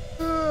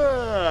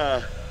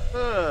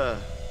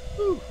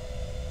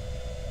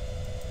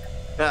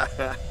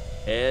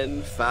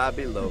 And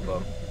Fabi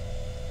Lobo.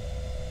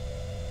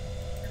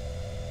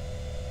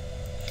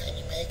 Can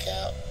you make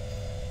out?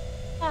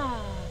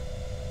 Ah.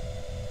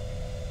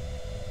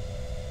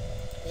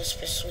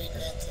 Whisper sweet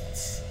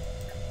nothings.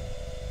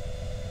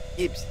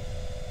 Gibbs.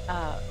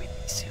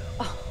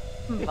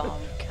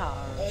 Bomb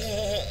car.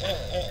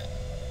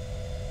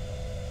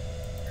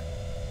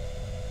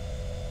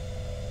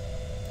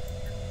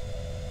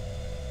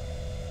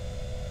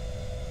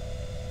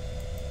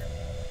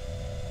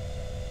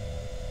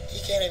 He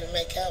can't even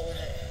make out with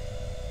her.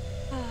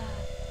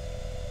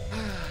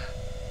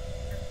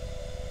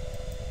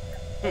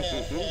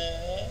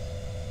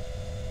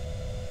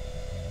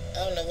 I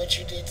don't know what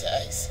you did to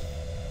Icy.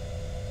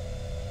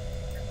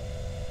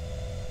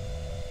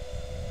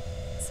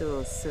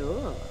 So.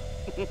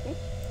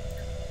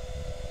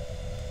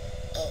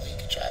 Oh, he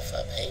could try for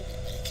a baby,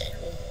 but he can't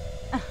move.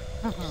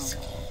 Yes,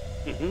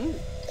 he can.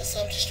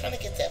 So I'm just trying to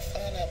get that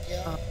fun up,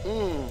 y'all.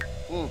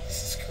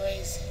 This is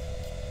crazy.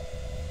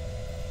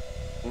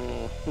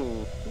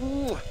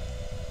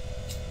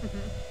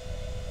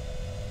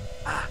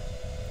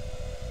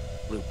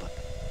 Lupa.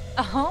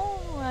 Oh,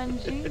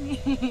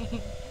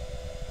 Anjini.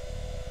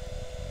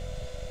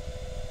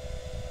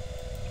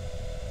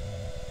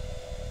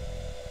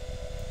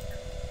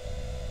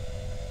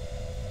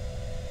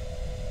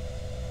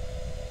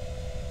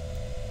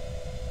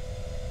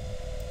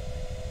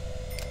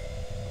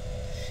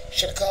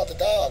 Should have called the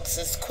dogs.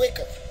 It's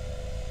quicker.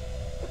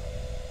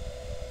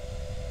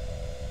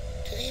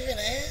 Did he even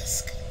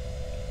ask?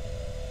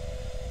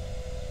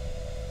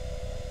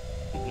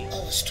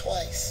 Oh, it's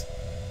twice.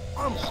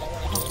 No, I don't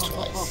want to do it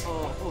twice.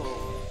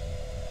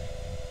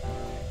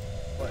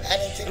 I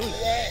didn't think he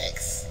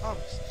asked.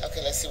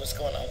 Okay, let's see what's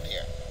going on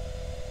here.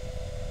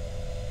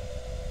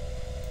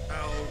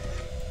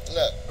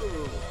 Look.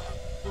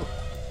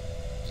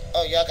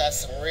 Oh, y'all got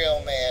some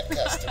real mad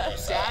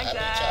customers. I need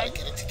y'all to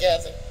get it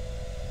together.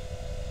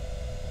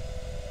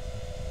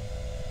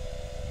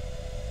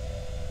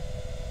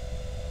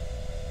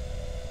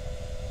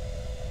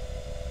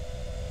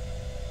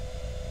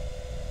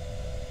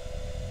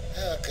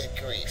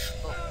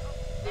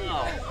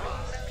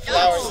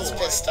 Flowers is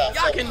pissed off.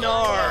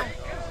 Yakinar!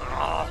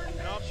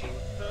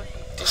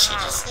 Did she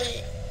just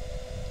leave?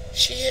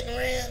 She hit and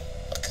ran?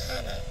 What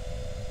kind of?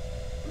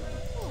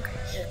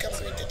 Here, come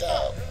greet the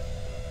dog.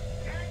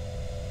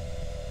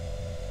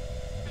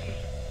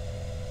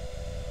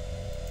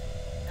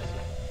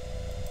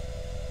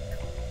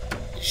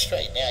 You're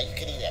straight now. You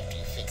can eat after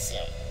you fix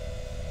him.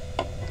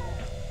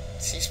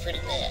 She's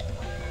pretty mad.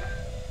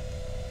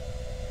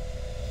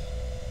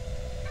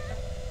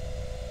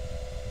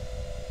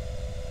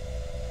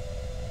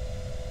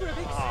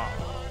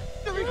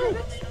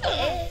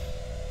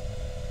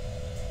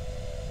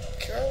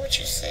 Girl, what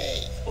you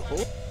say?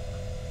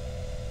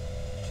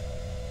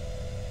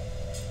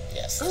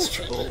 Yes, that's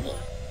true, Lulu.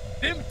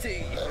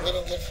 Empty! No, we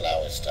didn't get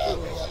flowers, dog.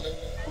 We got Lulu.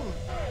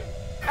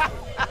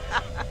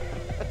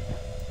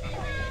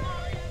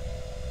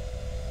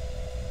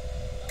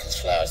 Because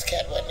Flowers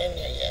Cat wasn't in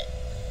there yet.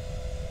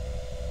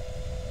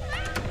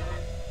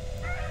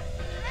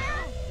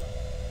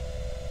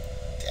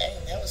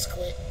 Dang, that was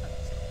quick.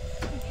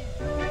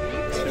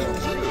 Didn't even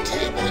clear the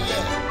table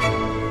yet.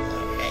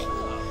 Alright.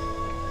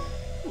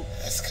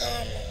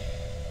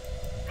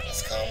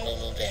 Let's calm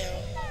Lulu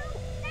down.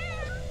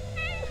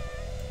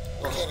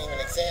 We can't even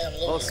examine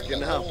Lulu. Oscar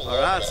Lulu,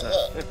 Parasa.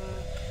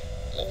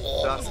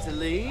 Lulu, Dr.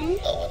 Lee?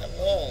 oh, in the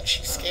moon.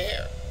 She's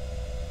scared.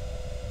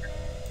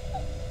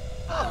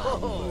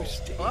 Oh,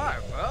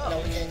 No,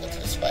 we can't go to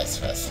the Spice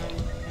Festival.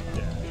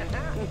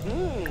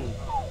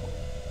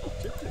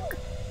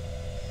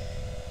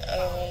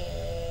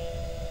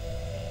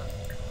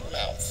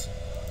 Mouth.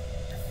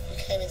 You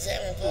can't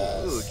examine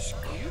paws.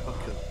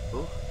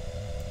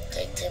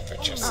 Take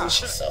temperature. See,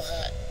 she's so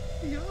hot.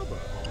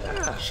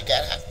 She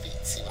got hot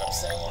feet. See what I'm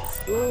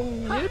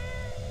saying?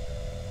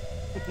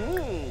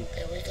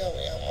 There we go.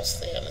 We almost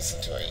there.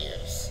 Listen to her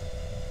ears.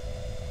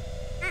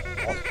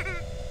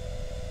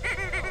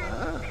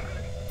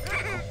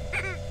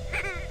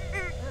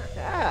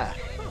 Ah.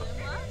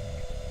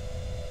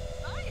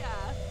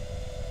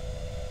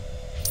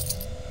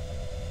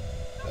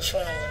 What's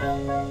wrong with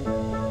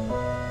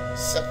her?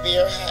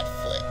 Severe hot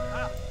foot.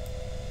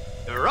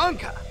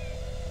 Daranka!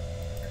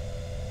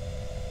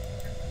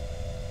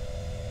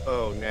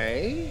 Oh,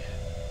 nay?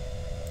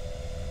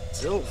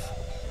 Sylph.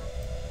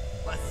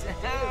 What's that?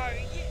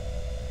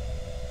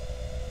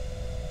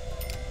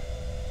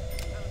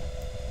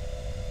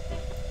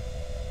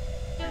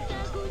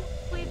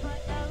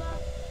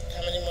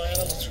 How many more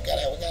animals we got?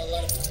 We got a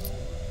lot of.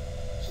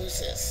 Who's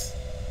this?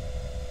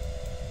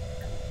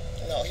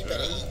 No, he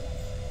better eat.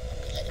 Let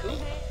me let him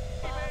eat.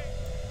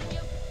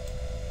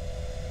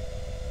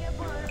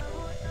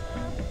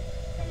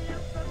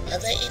 Are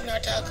they eating our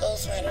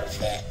tacos, matter of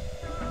fact?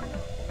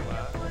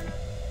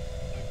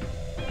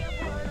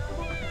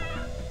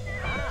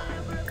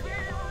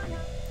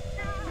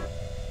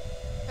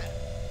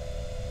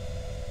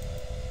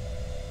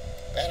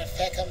 Matter of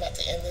fact, I'm about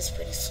to end this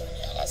pretty soon,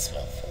 y'all. I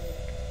smell food.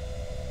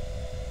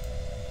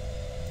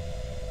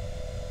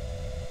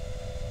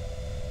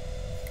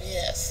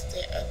 Yes,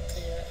 they're up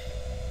there.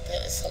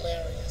 That is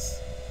hilarious.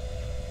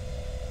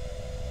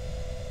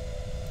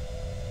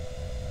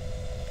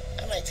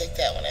 I might take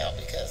that one out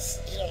because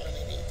you don't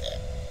really need that.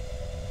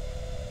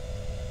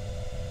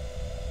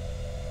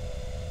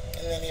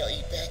 And then he'll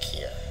eat back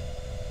here.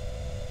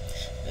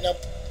 No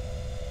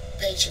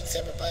patients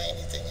ever buy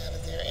anything out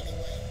of there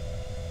anyway.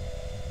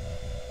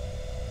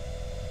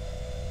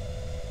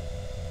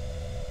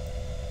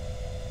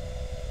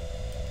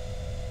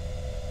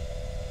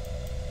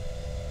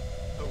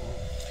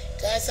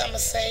 Guys, I'm going to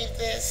save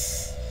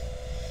this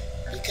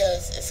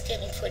because it's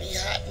getting pretty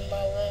hot in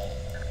my room.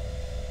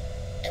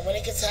 And when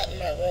it gets hot in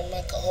my room,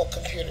 my whole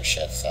computer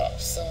shuts off.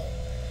 So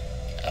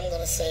I'm going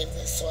to save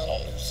this so I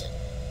don't lose it.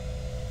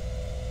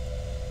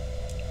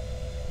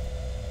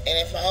 And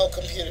if my whole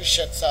computer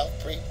shuts off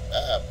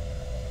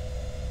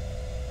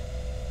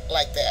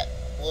like that,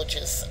 we'll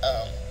just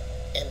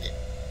end it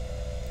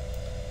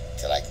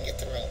till I can get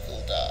the room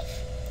cooled off.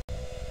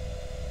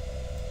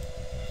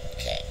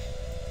 Okay.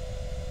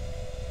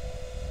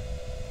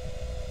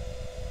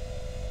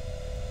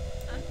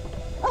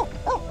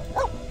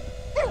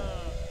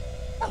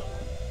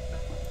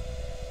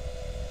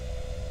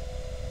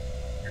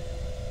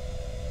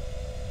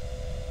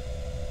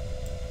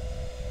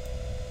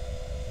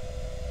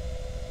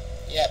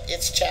 Yep,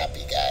 it's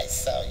choppy, guys,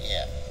 so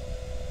yeah.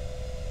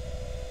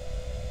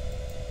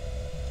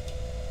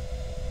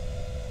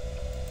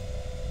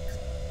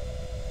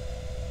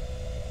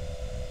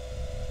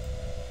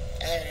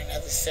 I heard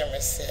another simmer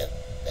said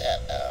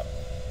that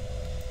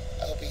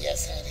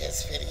OBS had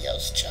his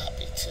videos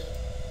choppy too.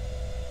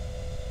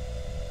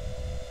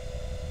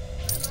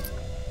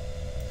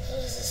 Who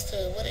is this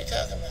dude? What are you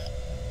talking about?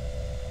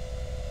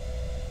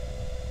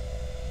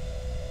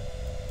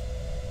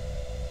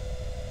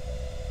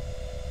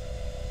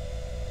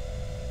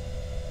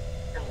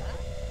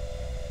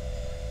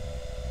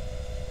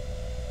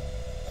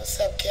 What's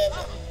up,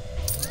 Kevin?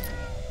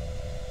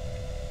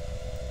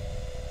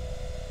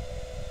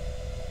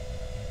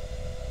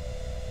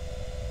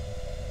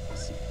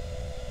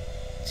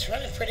 It's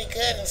running pretty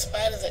good in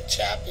spite of the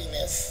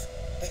choppiness.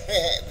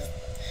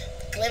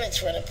 The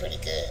clinic's running pretty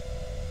good.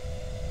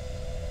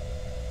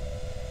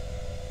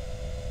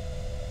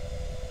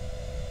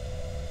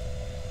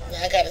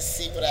 Now I gotta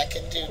see what I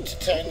can do to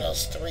turn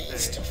those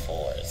 3s to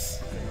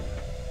 4s.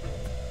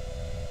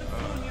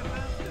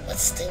 What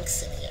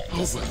stinks in here?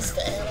 Is this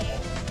the animal?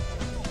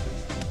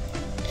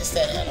 It's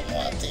that animal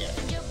out there.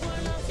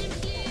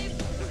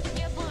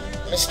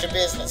 Mr.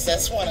 Business,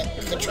 that's one of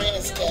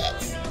Katrina's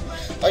cats.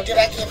 Or did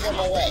I give him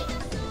away?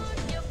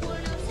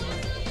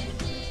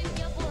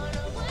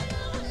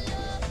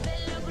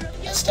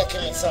 I stuck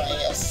him in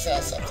somebody else's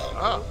house, I think.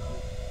 Oh.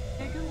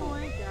 Hey, good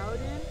morning,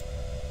 Gowden.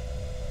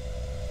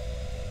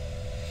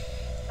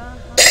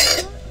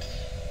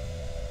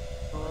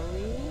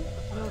 Oli,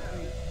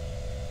 Milky.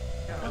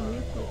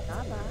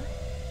 Baba.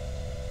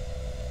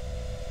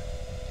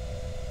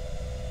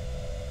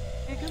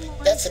 Hey, good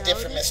morning, That's a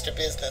different Gowden. Mr.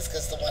 Business,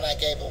 because the one I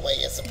gave away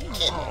is a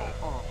kitten.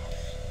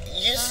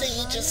 You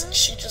see,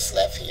 she just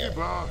left here.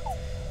 I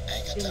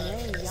ain't got time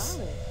for this.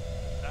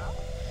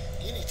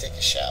 You need to take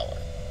a shower.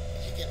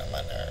 You're getting on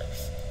my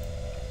nerves.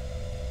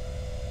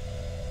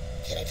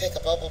 Can I take a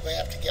bubble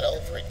bath to get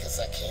over it? Because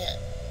I can't.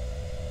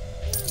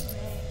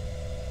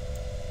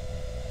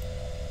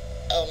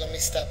 Oh, let me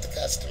stop the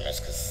customers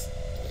because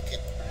we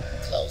could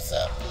close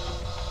up.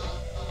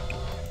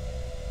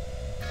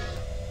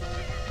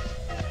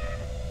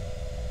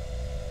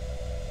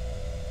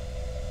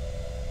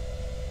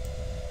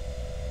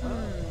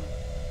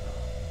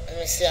 Let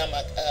me see how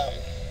my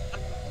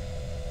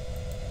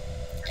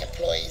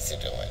employees are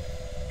doing.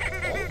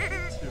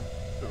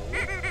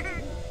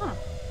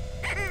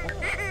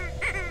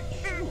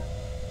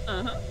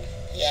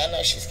 Yeah, I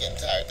know she's getting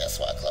tired. That's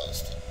why I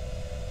closed it.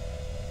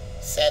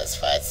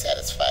 Satisfied,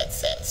 satisfied,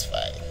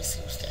 satisfied. Let me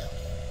see who's down.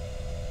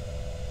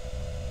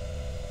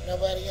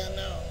 Nobody I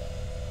know.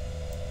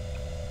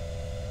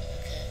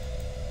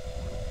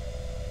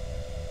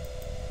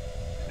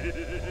 Okay.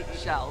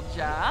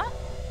 Shalja.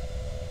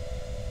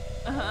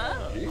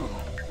 You're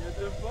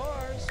the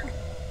bars.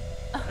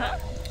 I got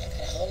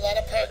a whole lot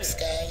of perks,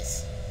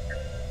 guys.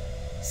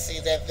 See,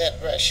 that vet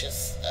brush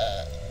is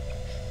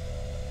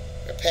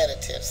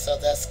repetitive, so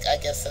I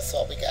guess that's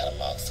why we got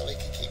them off, so we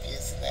can keep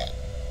using that.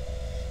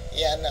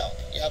 Yeah, I know.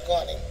 Y'all go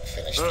on and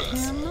finish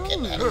these. I'm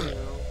getting out of here.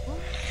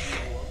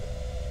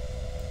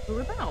 Who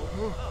about?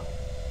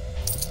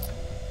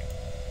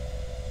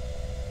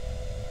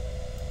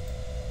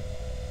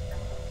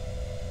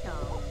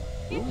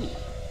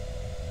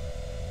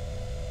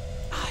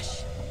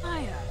 Gosh,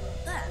 Maya,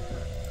 that.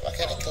 Why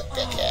can't I click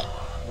that cat?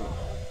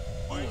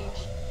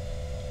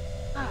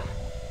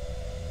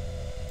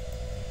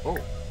 Oh.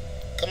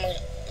 Come on,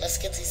 let's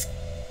get these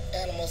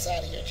animals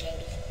out of here,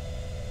 Jody.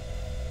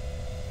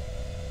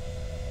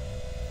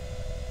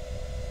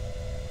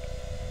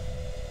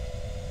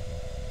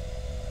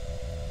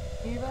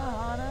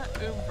 Ibahana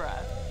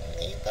Umbra.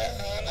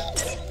 Ibahana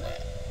Umbra.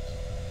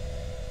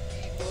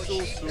 Oh, he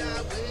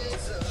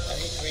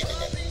greeted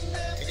him.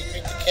 Did he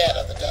greet the cat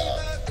or the dog?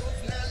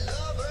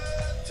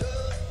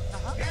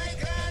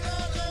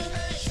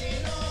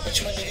 Which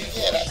one did he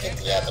get? I get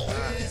the other one.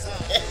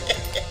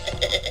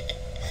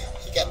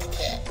 He got the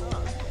cat.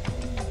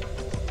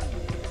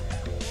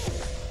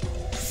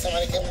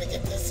 Somebody coming to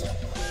get this one?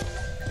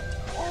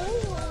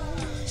 Oh.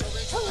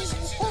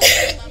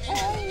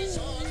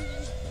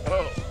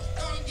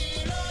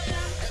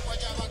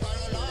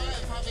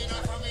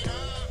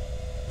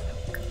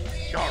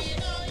 Sharp.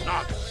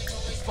 Knock.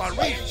 Why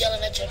are you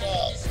yelling at your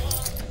dog?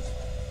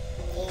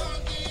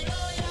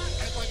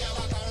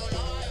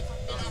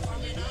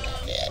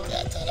 Okay,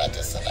 I thought I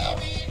disallowed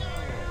him.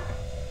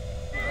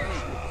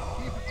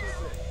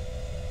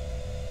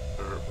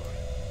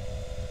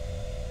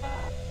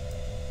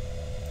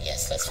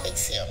 Yes, let's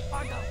fix him.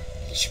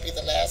 He should be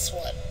the last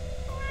one.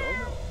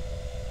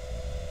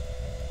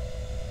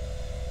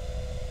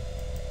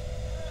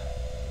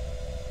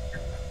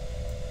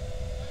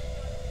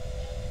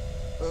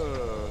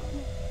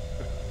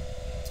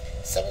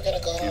 So we're gonna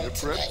go home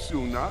tonight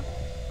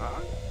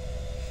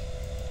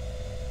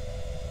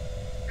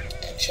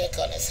and check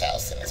on his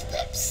house and his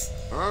pups.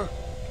 Huh?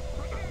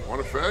 Want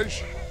a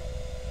fish?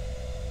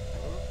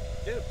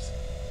 Gibbs.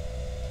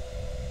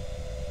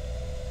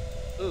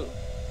 Ooh.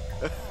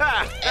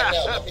 And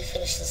no, let me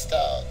finish this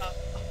dog.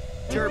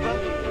 Turbo.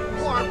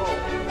 Warble.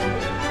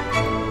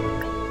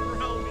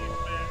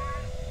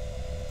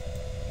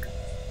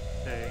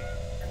 Hey.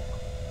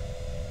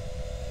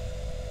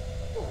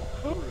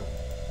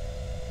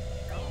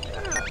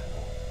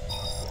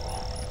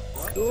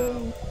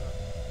 Ooh.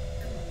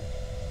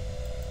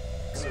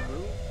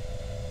 Samu?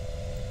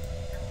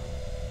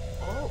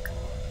 Oh.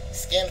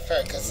 Skin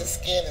fur, because the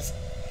skin is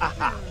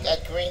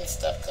got green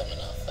stuff coming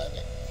off of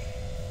it.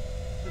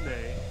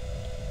 Renee.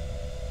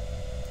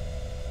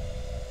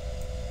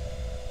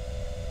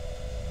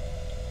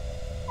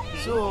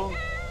 So,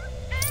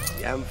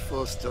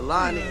 Yamfo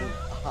Stalani,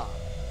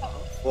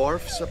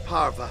 Orf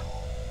Saparva,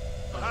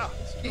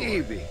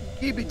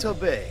 Gibi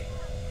Tobe.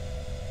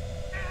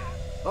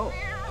 Oh,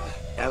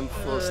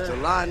 Yamfo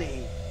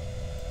Stalani,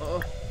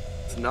 Oh,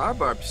 it's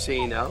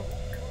Narbarbsino.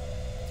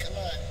 Come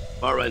on.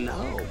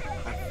 Barano.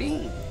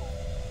 Afin.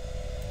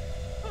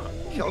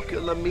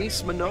 Calcula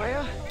mis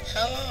manoia.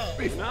 How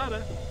long?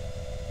 Nada.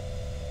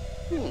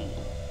 Hmm.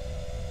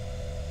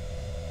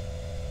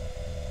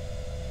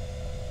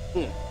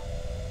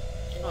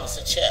 He wants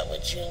to chat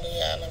with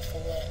Juliana for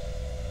what?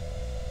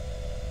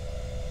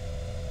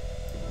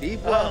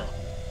 Viva.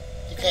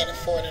 You can't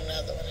afford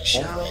another one. It's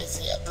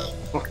crazy, I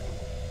think.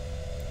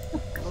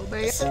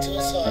 Listen to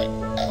his heart.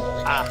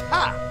 Oh,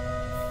 Aha.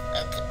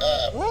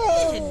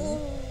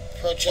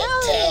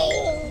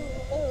 Projectile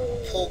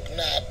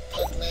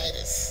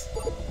pugnitis.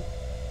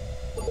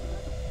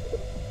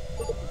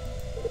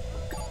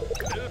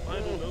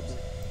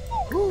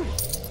 Whew.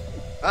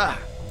 Ah.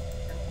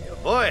 Your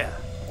boy.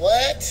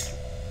 What?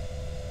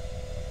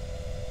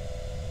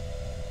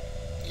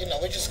 You know,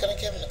 we're just gonna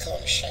give him the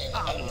cone of shame.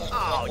 I'm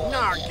not going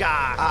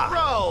Narga,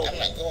 bro. I'm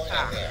not going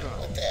in there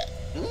with that.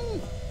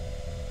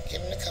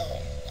 Give him the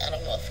cone. I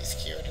don't know if he's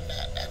cured or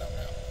not. I don't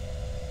know.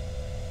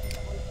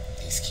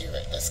 He's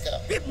cured. Let's go.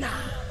 Bibna.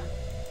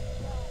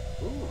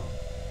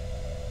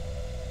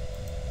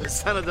 The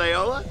son of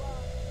Diola?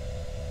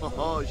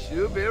 Oh,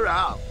 she'll be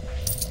out.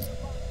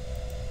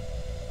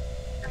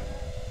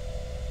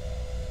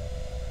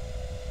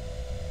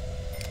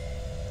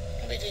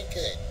 We did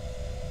good.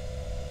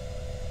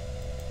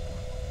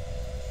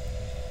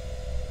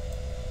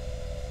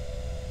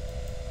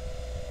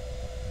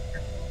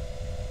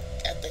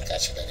 I think I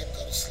should let him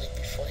go to sleep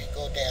before he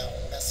go down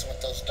messing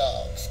with those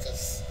dogs,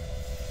 because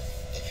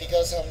if he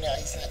goes home now,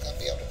 he's not going to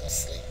be able to go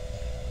sleep.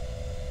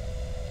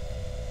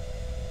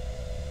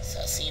 So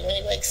I'll see you when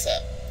he wakes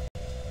up.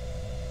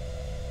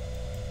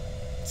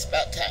 It's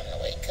about time to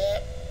wake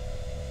up.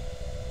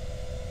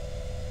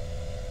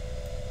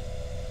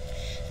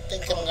 I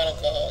think I'm going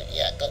to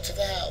go to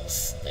the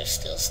house. There's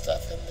still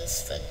stuff in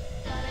this thing.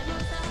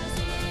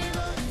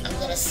 I'm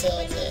going to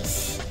sell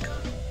this.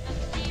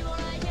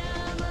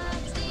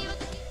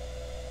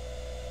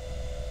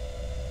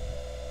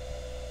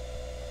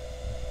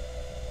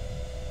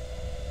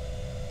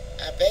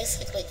 I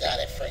basically got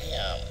it for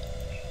him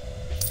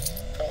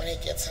for when he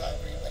gets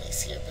hungry when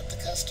he's here, but the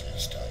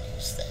customers don't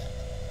use that.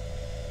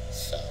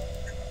 So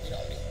we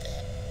don't need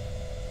that.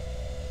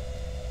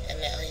 And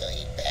now he'll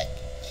eat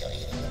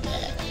in the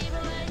back.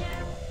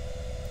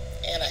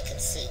 And I can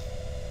see.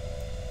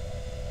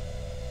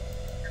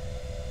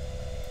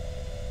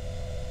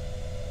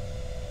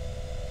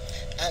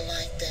 I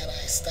like that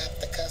I stopped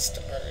the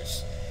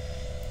customers,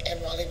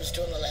 and while he was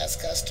doing the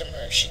last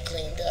customer, she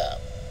cleaned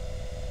up.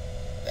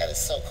 That is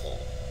so cool.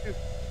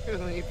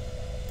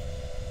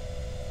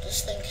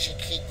 This thing should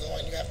keep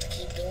going. You have to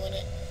keep doing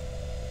it.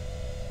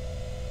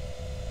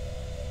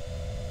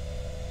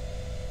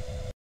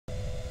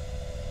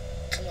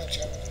 Come on,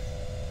 Jody.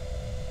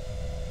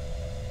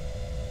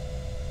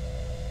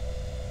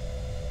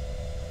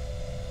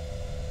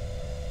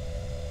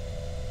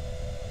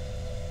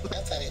 I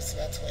thought he was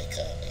about to wake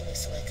up. He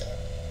needs to wake up.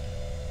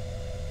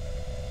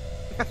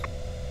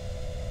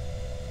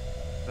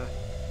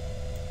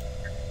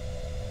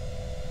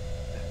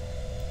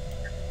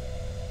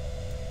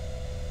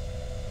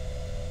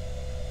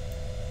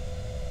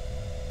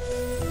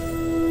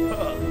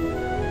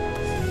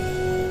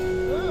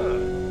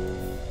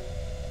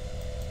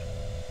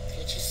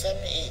 Get you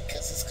something to eat,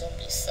 because it's going to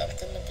be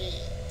something to be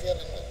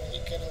dealing with when you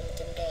get home with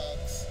them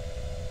dogs.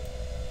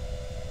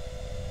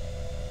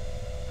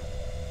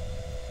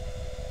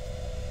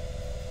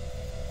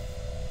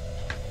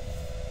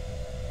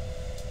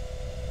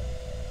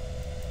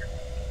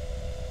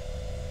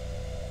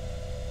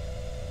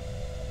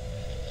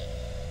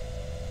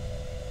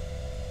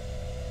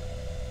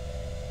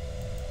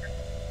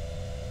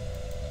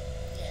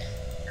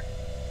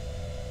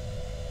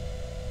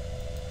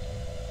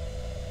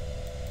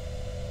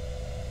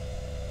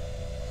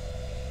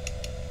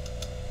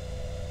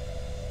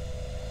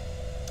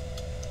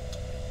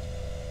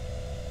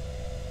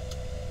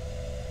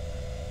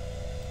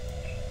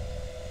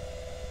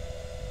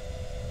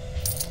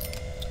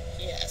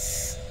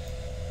 Yes.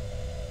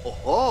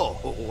 Oh,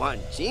 one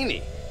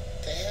genie.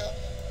 The hell?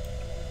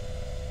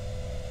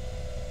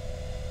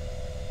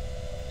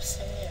 What's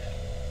in here?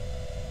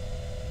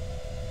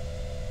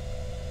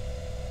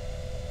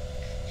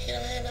 He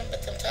don't have nothing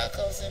but them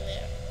tacos in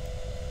there.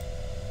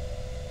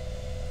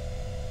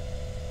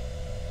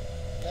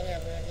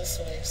 Whatever, this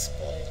way is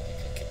spoiled. We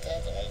could get the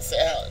other ones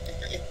out.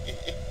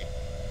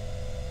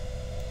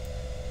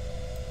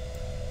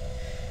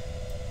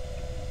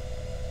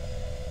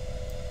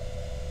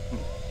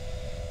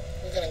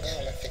 We're gonna go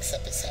home and fix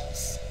up his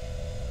house.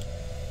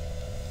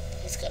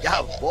 He's gonna Yeah,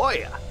 have a,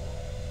 boy.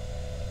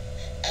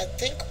 I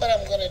think what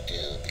I'm gonna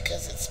do,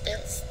 because it's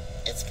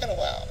been a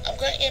while, I'm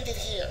gonna end it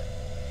here,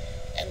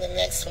 and the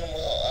next one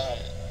we'll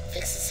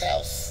fix his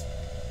house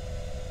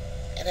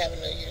and have a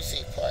New Year's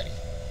Eve party.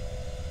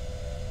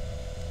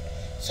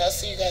 So I'll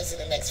see you guys in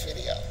the next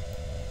video.